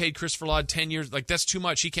 hey, we paid Chris Verlaud 10 years. Like, that's too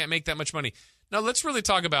much. He can't make that much money. Now, let's really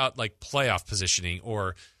talk about, like, playoff positioning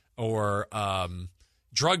or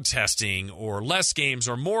drug testing or less games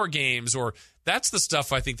or more games. Or that's the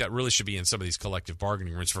stuff I think that really should be in some of these collective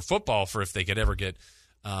bargaining agreements for football, for if they could ever get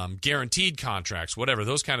guaranteed contracts, whatever,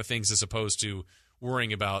 those kind of things, as opposed to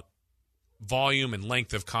worrying about volume and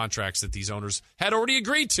length of contracts that these owners had already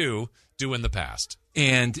agreed to do in the past.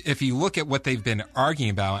 And if you look at what they've been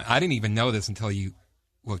arguing about, I didn't even know this until you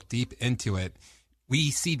look deep into it.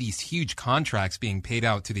 We see these huge contracts being paid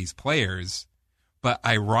out to these players, but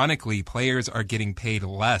ironically, players are getting paid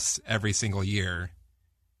less every single year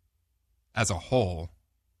as a whole,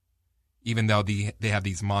 even though they have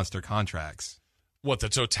these monster contracts. What, the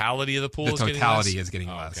totality of the pool? The totality is getting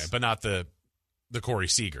less, okay, but not the Corey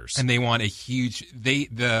Seagers. And they want a huge.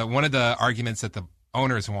 One of the arguments that the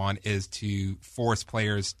owners want is to force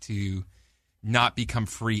players to not become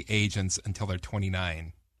free agents until they're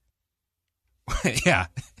 29. Yeah.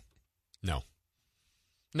 No.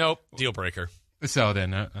 Nope. Deal breaker. So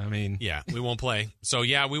then, I mean. Yeah, we won't play. So,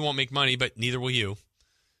 yeah, we won't make money, but neither will you.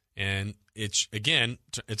 And it's a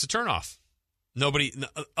turnoff. Nobody,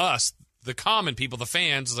 us, the common people, the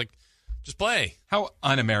fans, is like, just play. How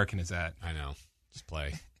un-American is that? I know. Just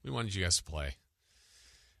play. We wanted you guys to play.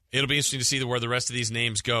 It'll be interesting to see where the rest of these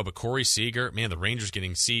names go. But Corey Seager, man, the Rangers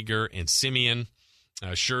getting Seager and Simeon.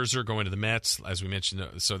 Scherzer going to the Mets, as we mentioned,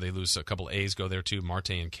 so they lose a couple A's, go there too. Marte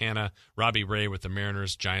and Canna. Robbie Ray with the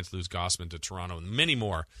Mariners. Giants lose Gossman to Toronto. And many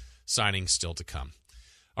more signings still to come.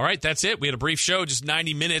 All right, that's it. We had a brief show, just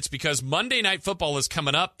 90 minutes, because Monday Night Football is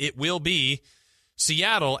coming up. It will be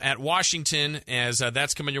Seattle at Washington, as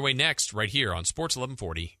that's coming your way next right here on Sports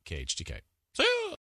 1140 KHTK. See ya!